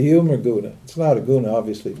is the humor guna. It's not a guna,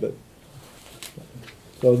 obviously, but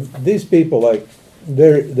so these people, like,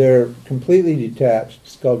 they're completely detached.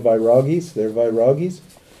 It's called vairagis. They're vairagis.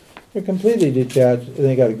 They're completely detached, and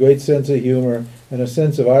they got a great sense of humor and a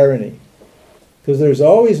sense of irony. Because there's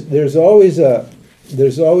always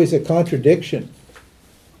a contradiction,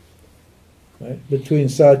 right, between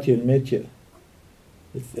satya and mithya.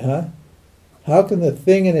 How can the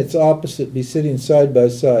thing and its opposite be sitting side by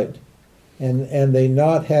side, and they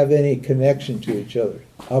not have any connection to each other?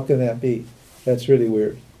 How can that be? That's really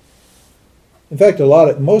weird. In fact,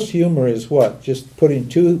 most humor is what? Just putting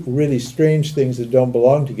two really strange things that don't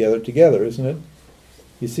belong together, isn't it?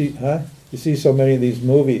 You see so many of these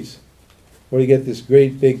movies where you get this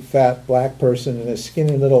great big fat black person and a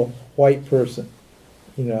skinny little white person,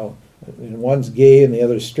 and one's gay and the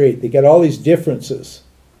other's straight. They get all these differences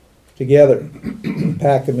together,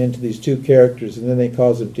 pack them into these two characters, and then they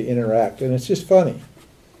cause them to interact. And it's just funny,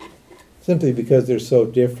 simply because they're so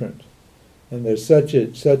different. And there's such a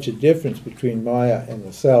difference between Maya and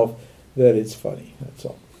the self that it's funny. That's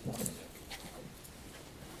all.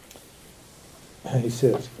 He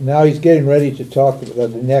says, now he's getting ready to talk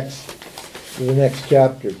about the next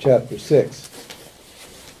chapter, chapter 6.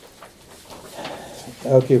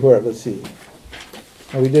 Okay, let's see.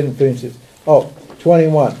 Oh, we didn't finish this.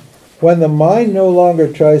 21. When the mind no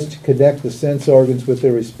longer tries to connect the sense organs with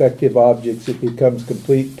their respective objects, it becomes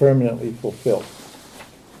permanently fulfilled.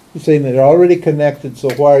 He's saying that they're already connected,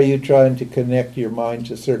 so why are you trying to connect your mind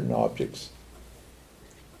to certain objects?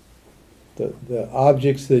 The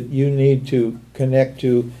objects that you need to connect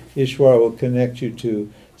to, Ishvara will connect you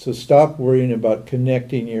to. So stop worrying about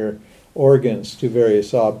connecting your organs to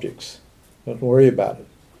various objects. Don't worry about it.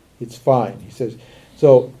 It's fine. He says,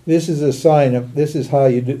 so this is a sign of, this is how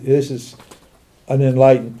you do, this is an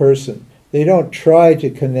enlightened person. They don't try to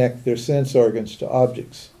connect their sense organs to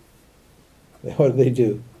objects. What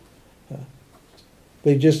do?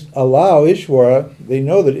 They just allow Ishvara. They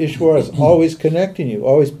know that Ishvara is always connecting you,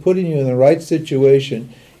 always putting you in the right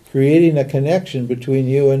situation, creating a connection between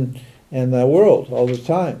you and the world all the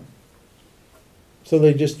time. So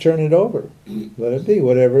they just turn it over. Let it be,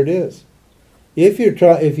 whatever it is. If you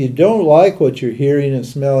don't like what you're hearing and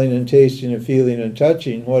smelling and tasting and feeling and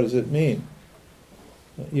touching, what does it mean?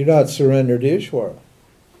 You're not surrendered to Ishvara.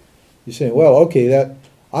 You're saying, well, okay,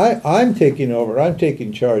 I'm taking over, I'm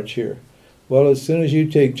taking charge here. Well, as soon as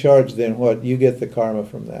you take charge, then what? You get the karma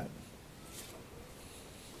from that.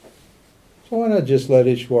 So why not just let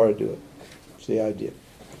Ishvara do it? That's the idea.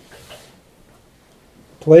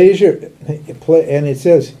 Pleasure, and it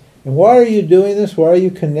says, and why are you doing this? Why are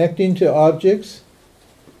you connecting to objects?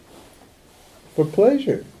 For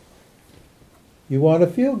pleasure. You want to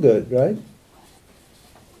feel good, right?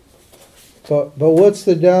 But what's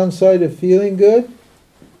the downside of feeling good?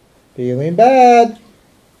 Feeling bad.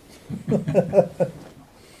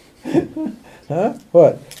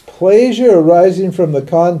 What? Pleasure arising from the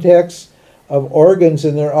context of organs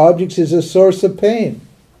and their objects is a source of pain.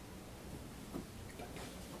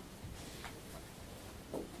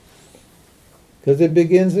 Because it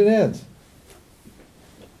begins and ends.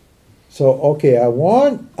 So, okay, I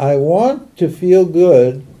want to feel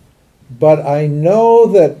good, but I know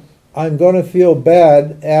that I'm going to feel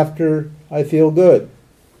bad after I feel good.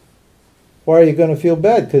 Why are you going to feel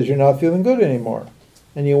bad? Because you're not feeling good anymore.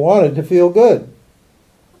 And you wanted to feel good.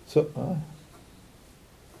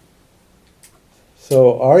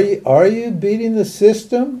 So are you beating the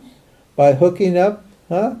system by hooking up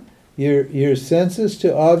your senses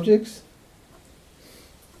to objects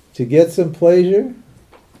to get some pleasure?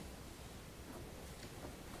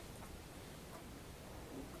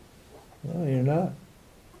 No, you're not.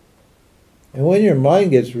 And when your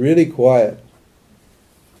mind gets really quiet,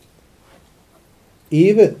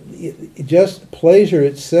 even just pleasure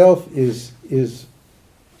itself is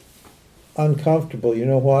uncomfortable. You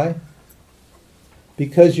know why?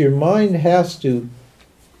 Because your mind has to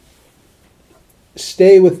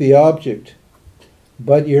stay with the object,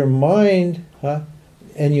 but your mind,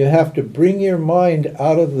 and you have to bring your mind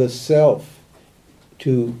out of the self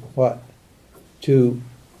to what? To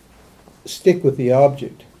stick with the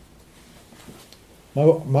object.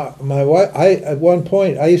 My wife, at one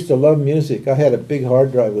point, I used to love music. I had a big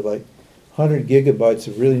hard drive with like 100 gigabytes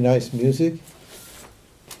of really nice music.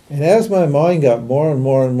 And as my mind got more and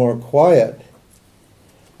more and more quiet,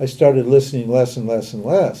 I started listening less and less and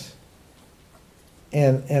less.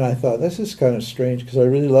 And I thought, this is kind of strange because I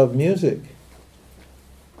really love music.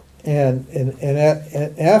 And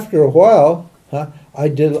after a while, Huh? I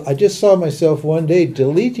just saw myself one day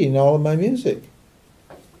deleting all of my music.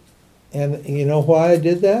 And you know why I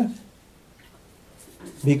did that?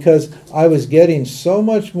 Because I was getting so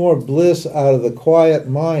much more bliss out of the quiet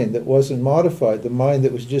mind that wasn't modified, the mind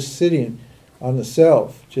that was just sitting on the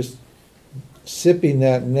self, just sipping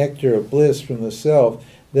that nectar of bliss from the self,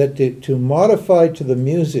 that to modify to the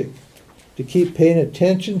music, to keep paying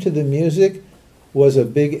attention to the music, was a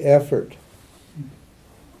big effort.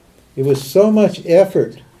 It was so much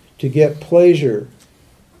effort to get pleasure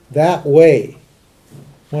that way,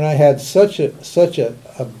 when I had such a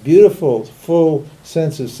beautiful, full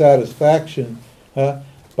sense of satisfaction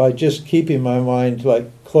by just keeping my mind like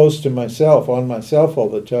close to myself, on myself all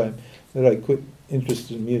the time, that I quit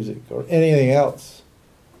interest in music or anything else.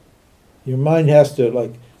 Your mind has to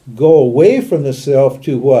like go away from the self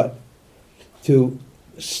to what? To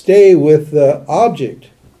stay with the object.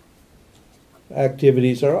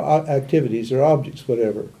 Activities or objects,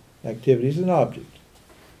 whatever. Activities and objects.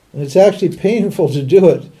 And it's actually painful to do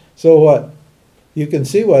it. So what? You can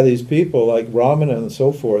see why these people like Ramana and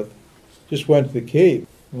so forth just went to the cave,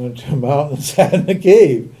 went to a mountain and sat in the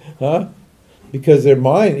cave, huh? Because their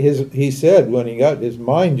mind, he said when he got, his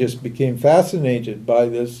mind just became fascinated by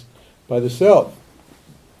this, by the self.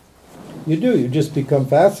 You just become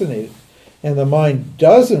fascinated. And the mind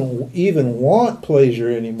doesn't even want pleasure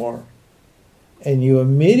anymore. And you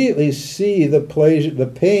immediately see the pleasure, the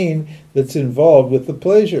pain that's involved with the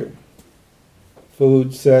pleasure.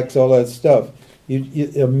 Food, sex, all that stuff. You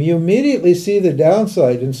immediately see the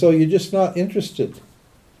downside, and so you're just not interested.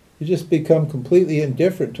 You just become completely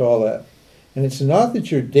indifferent to all that. And it's not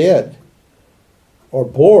that you're dead or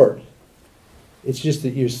bored. It's just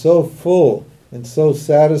that you're so full and so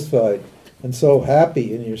satisfied and so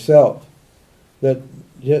happy in yourself that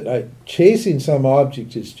chasing some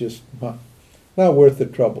object is just not worth the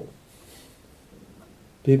trouble.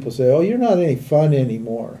 People say, "Oh, you're not any fun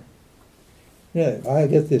anymore." Yeah, I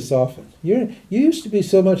get this often. You used to be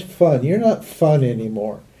so much fun. You're not fun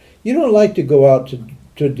anymore. You don't like to go out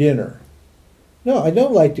to dinner. No, I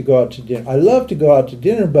don't like to go out to dinner. I love to go out to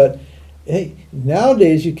dinner, but hey,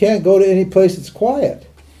 nowadays you can't go to any place that's quiet.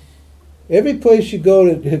 Every place you go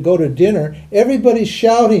to dinner, everybody's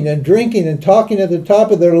shouting and drinking and talking at the top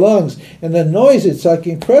of their lungs, and the noise, it's like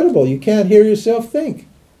incredible. You can't hear yourself think.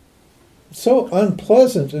 It's so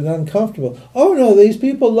unpleasant and uncomfortable. Oh no, these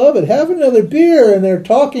people love it. Have another beer, and they're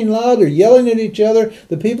talking loud, they're yelling at each other.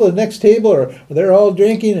 The people at the next table they're all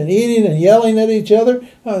drinking and eating and yelling at each other.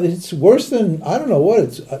 It's worse than, I don't know what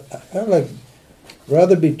it's. I'd like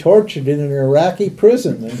rather be tortured in an Iraqi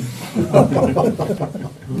prison than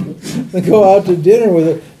go out to dinner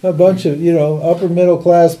with a bunch of upper middle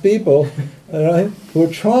class people, right, who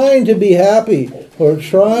are trying to be happy, who are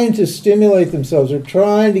trying to stimulate themselves, or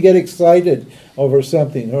trying to get excited over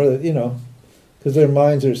something, or because their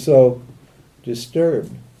minds are so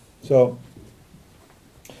disturbed. So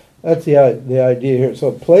that's the idea here.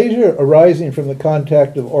 So pleasure arising from the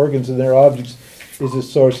contact of organs and their objects is a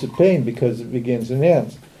source of pain because it begins and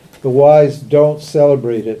ends. The wise don't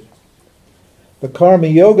celebrate it. The karma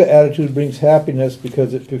yoga attitude brings happiness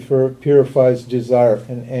because it purifies desire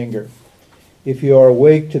and anger. If you are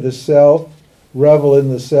awake to the self, revel in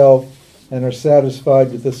the self, and are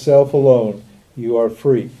satisfied with the self alone, you are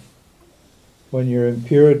free. When your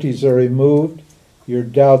impurities are removed, your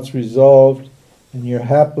doubts resolved, and you're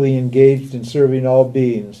happily engaged in serving all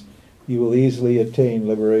beings, you will easily attain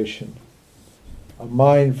liberation. A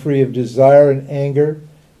mind free of desire and anger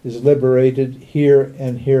is liberated here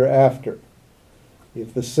and hereafter.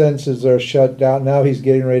 If the senses are shut down, now he's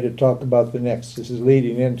getting ready to talk about the next. This is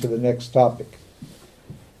leading into the next topic.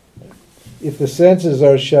 If the senses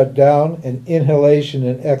are shut down and inhalation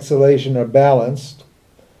and exhalation are balanced,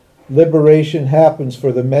 liberation happens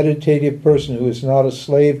for the meditative person who is not a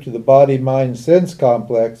slave to the body-mind-sense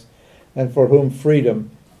complex and for whom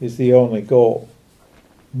freedom is the only goal.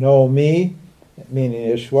 Know me, meaning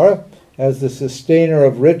Ishvara, as the sustainer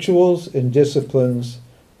of rituals and disciplines,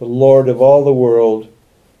 the Lord of all the world,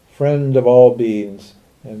 friend of all beings,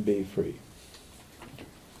 and be free.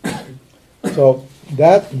 So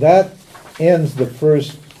that ends the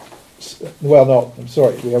first. Well, no, I'm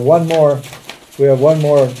sorry. We have one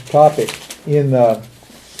more topic in the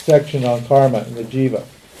section on karma and the jiva,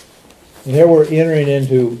 and here we're entering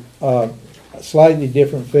into a slightly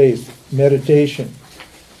different phase: meditation.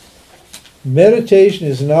 Meditation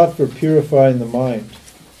is not for purifying the mind.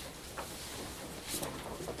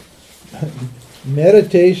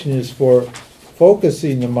 Meditation is for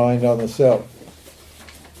focusing the mind on the self,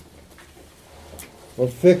 or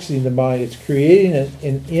fixing the mind. It's creating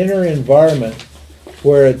an inner environment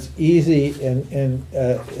where it's easy and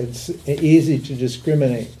it's easy to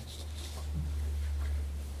discriminate.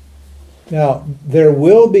 Now, there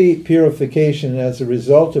will be purification as a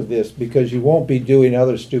result of this because you won't be doing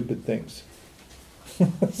other stupid things.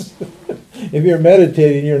 If you're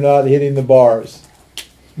meditating, you're not hitting the bars,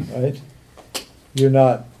 right? You're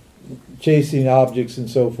not chasing objects and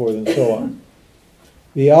so forth and so on.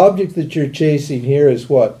 The object that you're chasing here is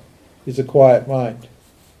what? Is a quiet mind.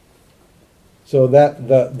 So that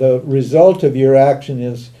the result of your action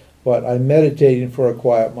is what? I'm meditating for a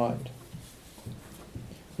quiet mind.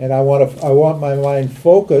 And I want my mind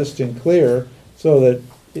focused and clear so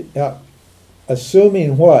that,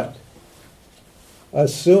 assuming what?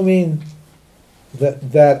 Assuming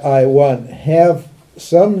that I have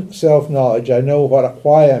some self-knowledge, I know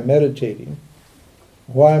why I'm meditating.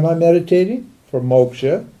 Why am I meditating? For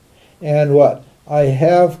moksha. And what? I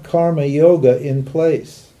have karma yoga in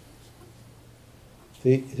place.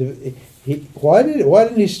 See, why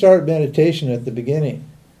didn't he start meditation at the beginning?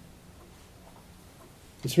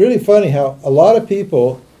 It's really funny how a lot of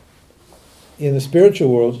people in the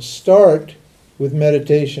spiritual world start with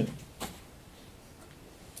meditation.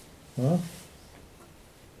 Huh?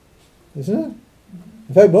 Isn't it?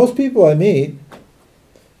 In fact, most people I meet,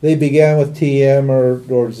 they began with TM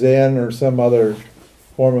or Zen or some other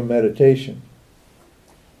form of meditation.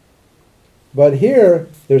 But here,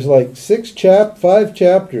 there's like 5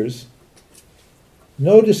 chapters,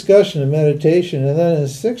 no discussion of meditation, and then in the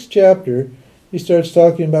 6th chapter, he starts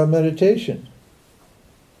talking about meditation.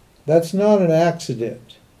 That's not an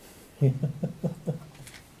accident.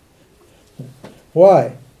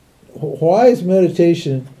 Why? Why is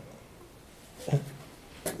meditation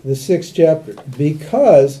the 6th chapter?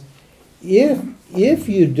 Because if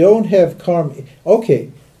you don't have karma,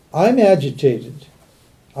 okay, I'm agitated.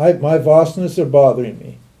 My vasanas are bothering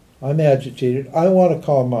me. I'm agitated. I want a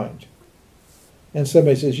calm mind. And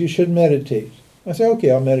somebody says, you should meditate. I say,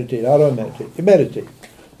 okay, I'll meditate. How do I meditate? You meditate.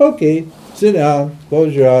 Okay, sit down,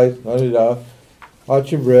 close your eyes, let it out.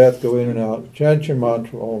 Watch your breath, go in and out. Chant your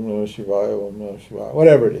mantra, Om Namah Shivaya, Om Namah Shivaya,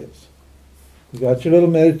 whatever it is. You got your little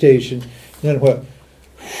meditation. Then what?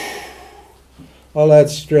 All that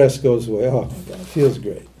stress goes away. Oh, my God, it feels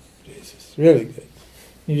great. Jesus, really good.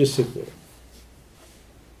 You just sit there.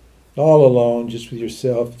 All alone, just with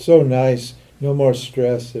yourself. So nice. No more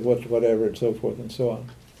stress, whatever, and so forth and so on.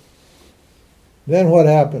 Then what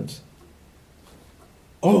happens?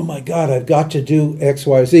 Oh my God, I've got to do X,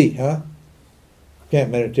 Y, Z, huh?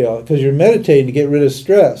 Can't meditate because you're meditating to get rid of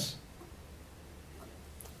stress.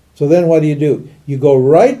 So then what do? You go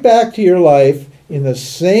right back to your life in the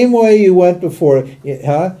same way you went before,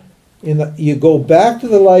 huh? You go back to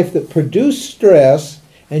the life that produced stress,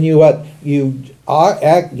 and you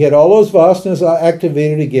get all those vasanas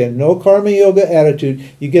activated again. No karma yoga attitude.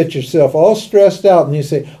 You get yourself all stressed out, and you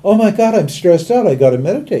say, "Oh my God, I'm stressed out. I got to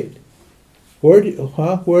meditate." Where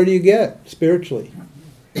do you get spiritually?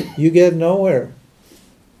 You get nowhere.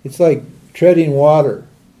 It's like treading water,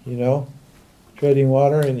 treading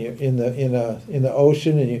water in the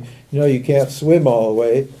ocean, and you can't swim all the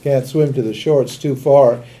way. Can't swim to the shore. It's too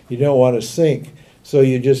far. You don't want to sink, so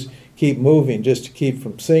you just keep moving just to keep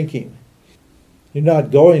from sinking. You're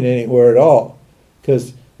not going anywhere at all,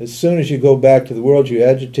 because as soon as you go back to the world, you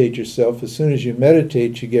agitate yourself. As soon as you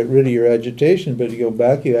meditate, you get rid of your agitation, but you go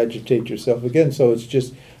back, you agitate yourself again. So it's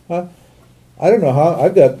just, I don't know how.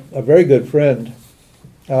 I've got a very good friend.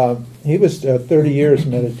 He was 30 years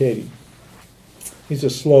meditating. He's a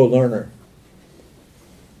slow learner.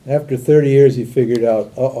 After 30 years, he figured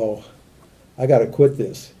out, I got to quit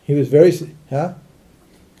this. He was very,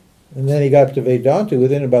 And then he got to Vedanta.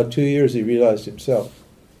 Within about 2 years, he realized himself.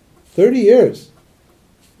 30 years.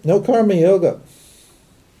 No karma yoga.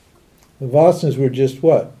 The vasanas were just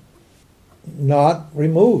what? Not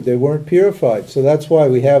removed. They weren't purified. So that's why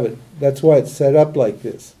we have it. That's why it's set up like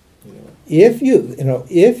this. If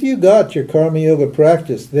you got your karma yoga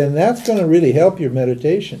practice, then that's going to really help your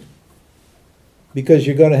meditation. Because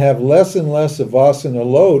you're going to have less and less of vasana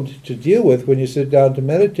load to deal with when you sit down to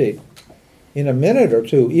meditate. In a minute or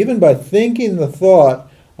two, even by thinking the thought,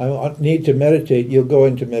 I need to meditate, you'll go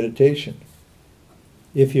into meditation.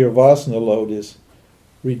 If your vasana load is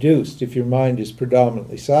reduced, if your mind is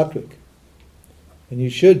predominantly sattvic. And you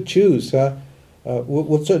should choose,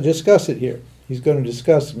 we'll discuss it here. He's going to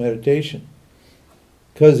discuss meditation.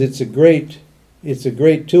 Because it's a great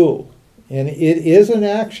tool. And it is an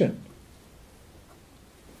action.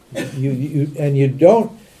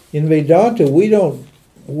 In Vedanta, we don't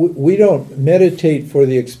meditate for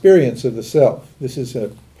the experience of the self. This is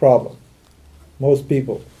a problem. Most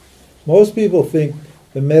people think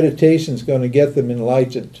the meditation's going to get them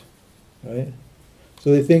enlightened, right?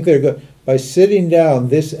 So they think by sitting down,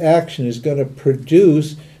 this action is going to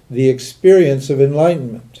produce the experience of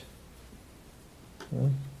enlightenment.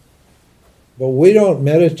 But we don't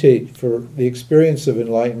meditate for the experience of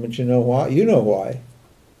enlightenment. You know why? You know why.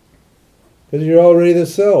 Because you're already the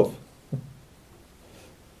self.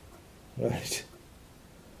 Right?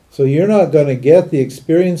 So you're not going to get the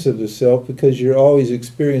experience of the self because you're always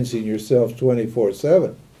experiencing yourself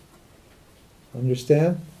 24/7.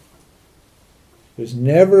 Understand? There's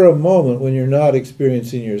never a moment when you're not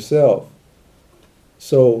experiencing yourself.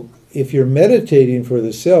 So if you're meditating for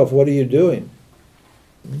the self, what are you doing?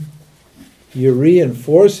 You're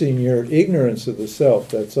reinforcing your ignorance of the self.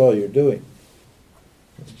 That's all you're doing.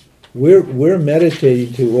 We're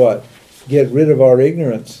meditating to what? Get rid of our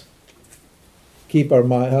ignorance. Keep our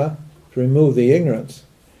mind, to remove the ignorance.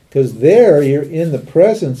 Because there you're in the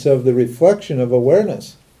presence of the reflection of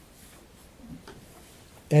awareness.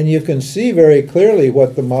 And you can see very clearly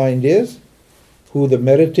what the mind is, who the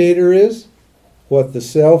meditator is, what the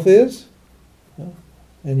self is,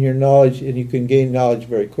 and your knowledge, and you can gain knowledge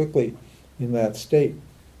very quickly in that state.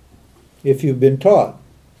 If you've been taught.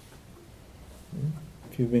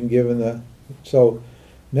 If you've been given the... So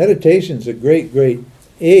meditation's a great, great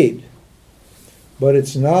aid. But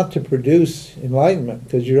it's not to produce enlightenment,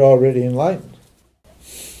 because you're already enlightened.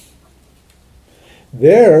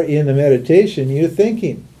 There, in the meditation, you're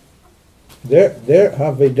thinking.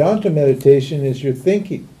 Vedanta meditation is your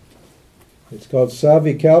thinking. It's called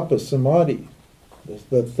savikalpa samadhi.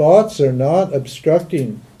 The thoughts are not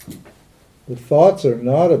obstructing. The thoughts are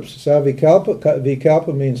not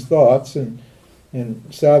vikalpa means thoughts, and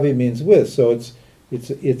savi means with. So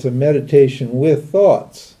it's a meditation with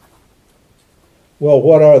thoughts. Well,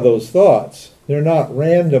 what are those thoughts? They're not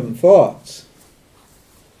random thoughts.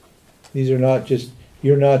 These are not just,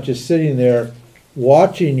 you're not just sitting there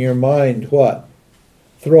watching your mind, what?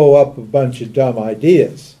 Throw up a bunch of dumb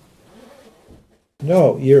ideas.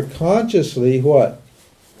 No, you're consciously, what?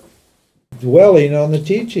 Dwelling on the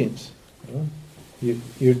teachings.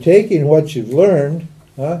 You're taking what you've learned,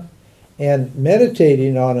 and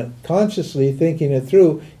meditating on it, consciously thinking it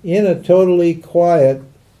through in a totally quiet,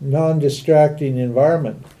 non-distracting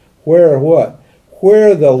environment, where what?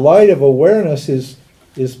 Where the light of awareness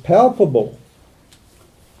is palpable,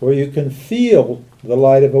 where you can feel the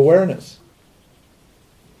light of awareness.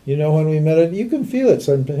 You know, when we meditate, you can feel it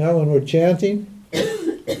somehow when we're chanting.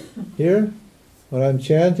 Here, when I'm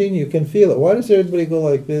chanting, you can feel it. Why does everybody go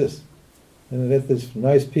like this and get this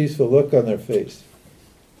nice, peaceful look on their face?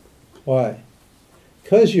 Why?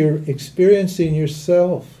 Because you're experiencing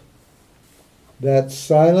yourself. That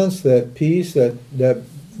silence, that peace, that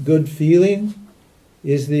good feeling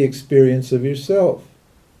is the experience of yourself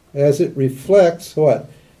as it reflects what?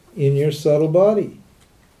 In your subtle body.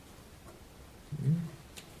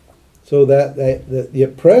 So that the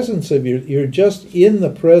presence of you're just in the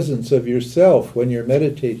presence of yourself when you're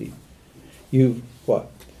meditating. You've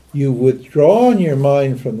withdrawn your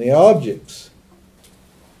mind from the objects,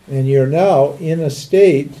 and you're now in a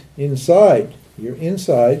state inside. You're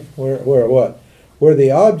inside where what? Where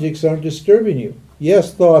the objects aren't disturbing you.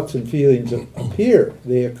 Yes, thoughts and feelings appear,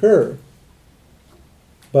 they occur.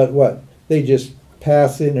 But what? They just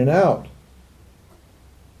pass in and out.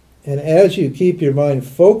 And as you keep your mind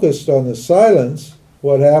focused on the silence,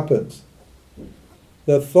 what happens?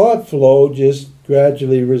 The thought flow just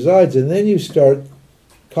gradually resides, and then you start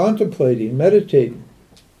contemplating, meditating,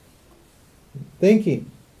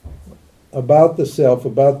 thinking about the self,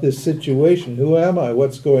 about this situation. Who am I?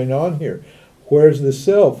 What's going on here? Where's the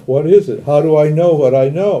self? What is it? How do I know what I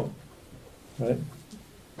know? Right?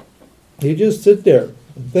 You just sit there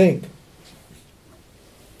and think.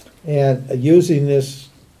 And using this,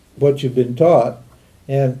 what you've been taught,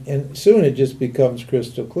 and soon it just becomes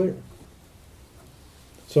crystal clear.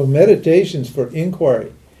 So meditation's for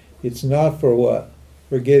inquiry. It's not for what?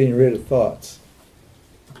 For getting rid of thoughts.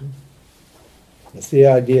 That's the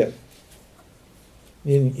idea.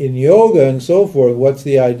 In yoga and so forth, what's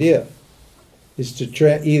the idea? Is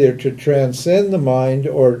to either to transcend the mind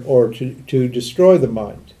or to destroy the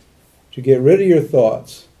mind, to get rid of your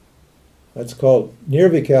thoughts. That's called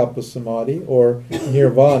nirvikalpa samadhi or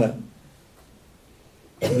nirvana.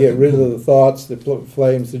 To get rid of the thoughts, the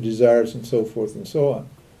flames, the desires, and so forth and so on.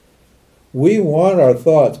 We want our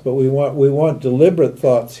thoughts, but we want deliberate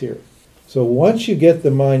thoughts here. So once you get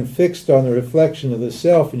the mind fixed on the reflection of the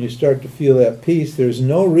self and you start to feel that peace, there's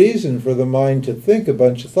no reason for the mind to think a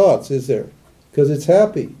bunch of thoughts, is there? Because it's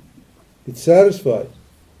happy. It's satisfied.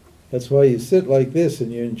 That's why you sit like this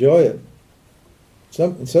and you enjoy it.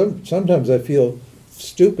 Sometimes I feel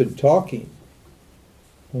stupid talking.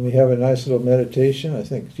 When we have a nice little meditation, I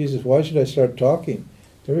think, Jesus, why should I start talking?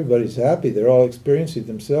 Everybody's happy. They're all experiencing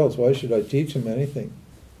themselves. Why should I teach them anything?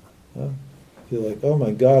 Huh? Feel like, oh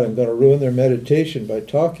my God, I'm going to ruin their meditation by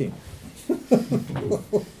talking.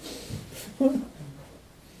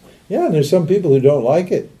 Yeah, and there's some people who don't like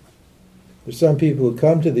it. There's some people who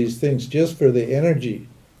come to these things just for the energy,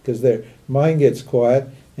 because their mind gets quiet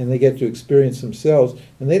and they get to experience themselves,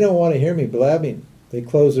 and they don't want to hear me blabbing. They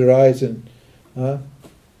close their eyes and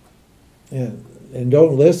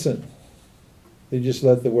don't listen. They just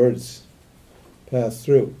let the words pass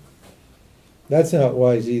through. That's not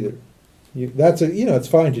wise either. It's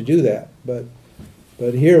fine to do that, but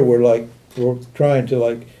here we're trying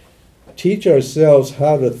to teach ourselves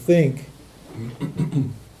how to think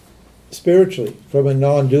spiritually from a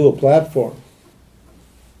non-dual platform.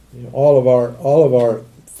 All of our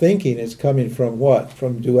thinking is coming from what?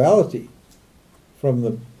 From duality, from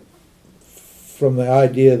the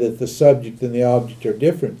idea that the subject and the object are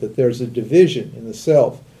different, that there's a division in the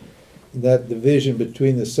self. And that division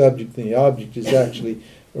between the subject and the object is actually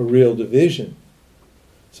a real division.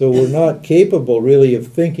 So we're not capable really of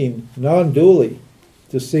thinking non-dually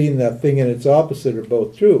to seeing that thing and its opposite are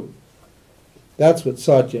both true. That's what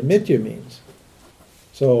Satya Mithya means.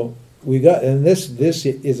 So this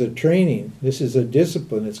is a training, this is a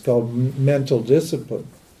discipline, it's called mental discipline.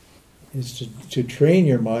 It's to train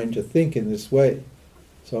your mind to think in this way.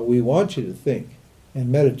 So we want you to think.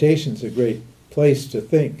 And meditation's a great place to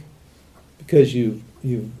think, because you've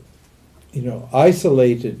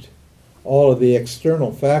isolated all of the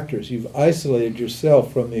external factors. You've isolated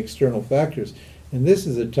yourself from the external factors. And this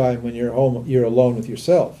is a time when you're home, you're alone with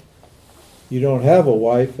yourself. You don't have a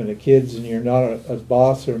wife and kids, and you're not a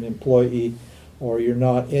boss or an employee, or you're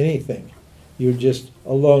not anything. You're just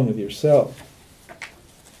alone with yourself.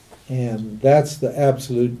 And that's the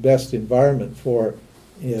absolute best environment for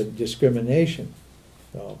discrimination.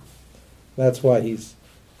 So that's why he's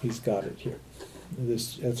got it here.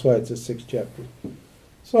 That's why it's a 6th chapter.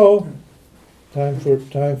 So time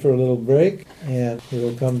for a little break, and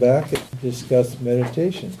we'll come back and discuss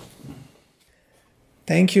meditation.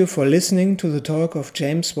 Thank you for listening to the talk of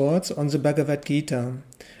James Swartz on the Bhagavad Gita,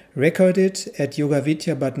 recorded at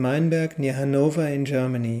Yoga-vidya-Bad Meinberg near Hanover in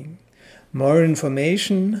Germany. More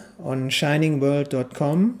information on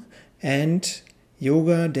shiningworld.com and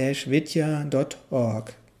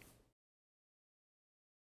yoga-vidya.org.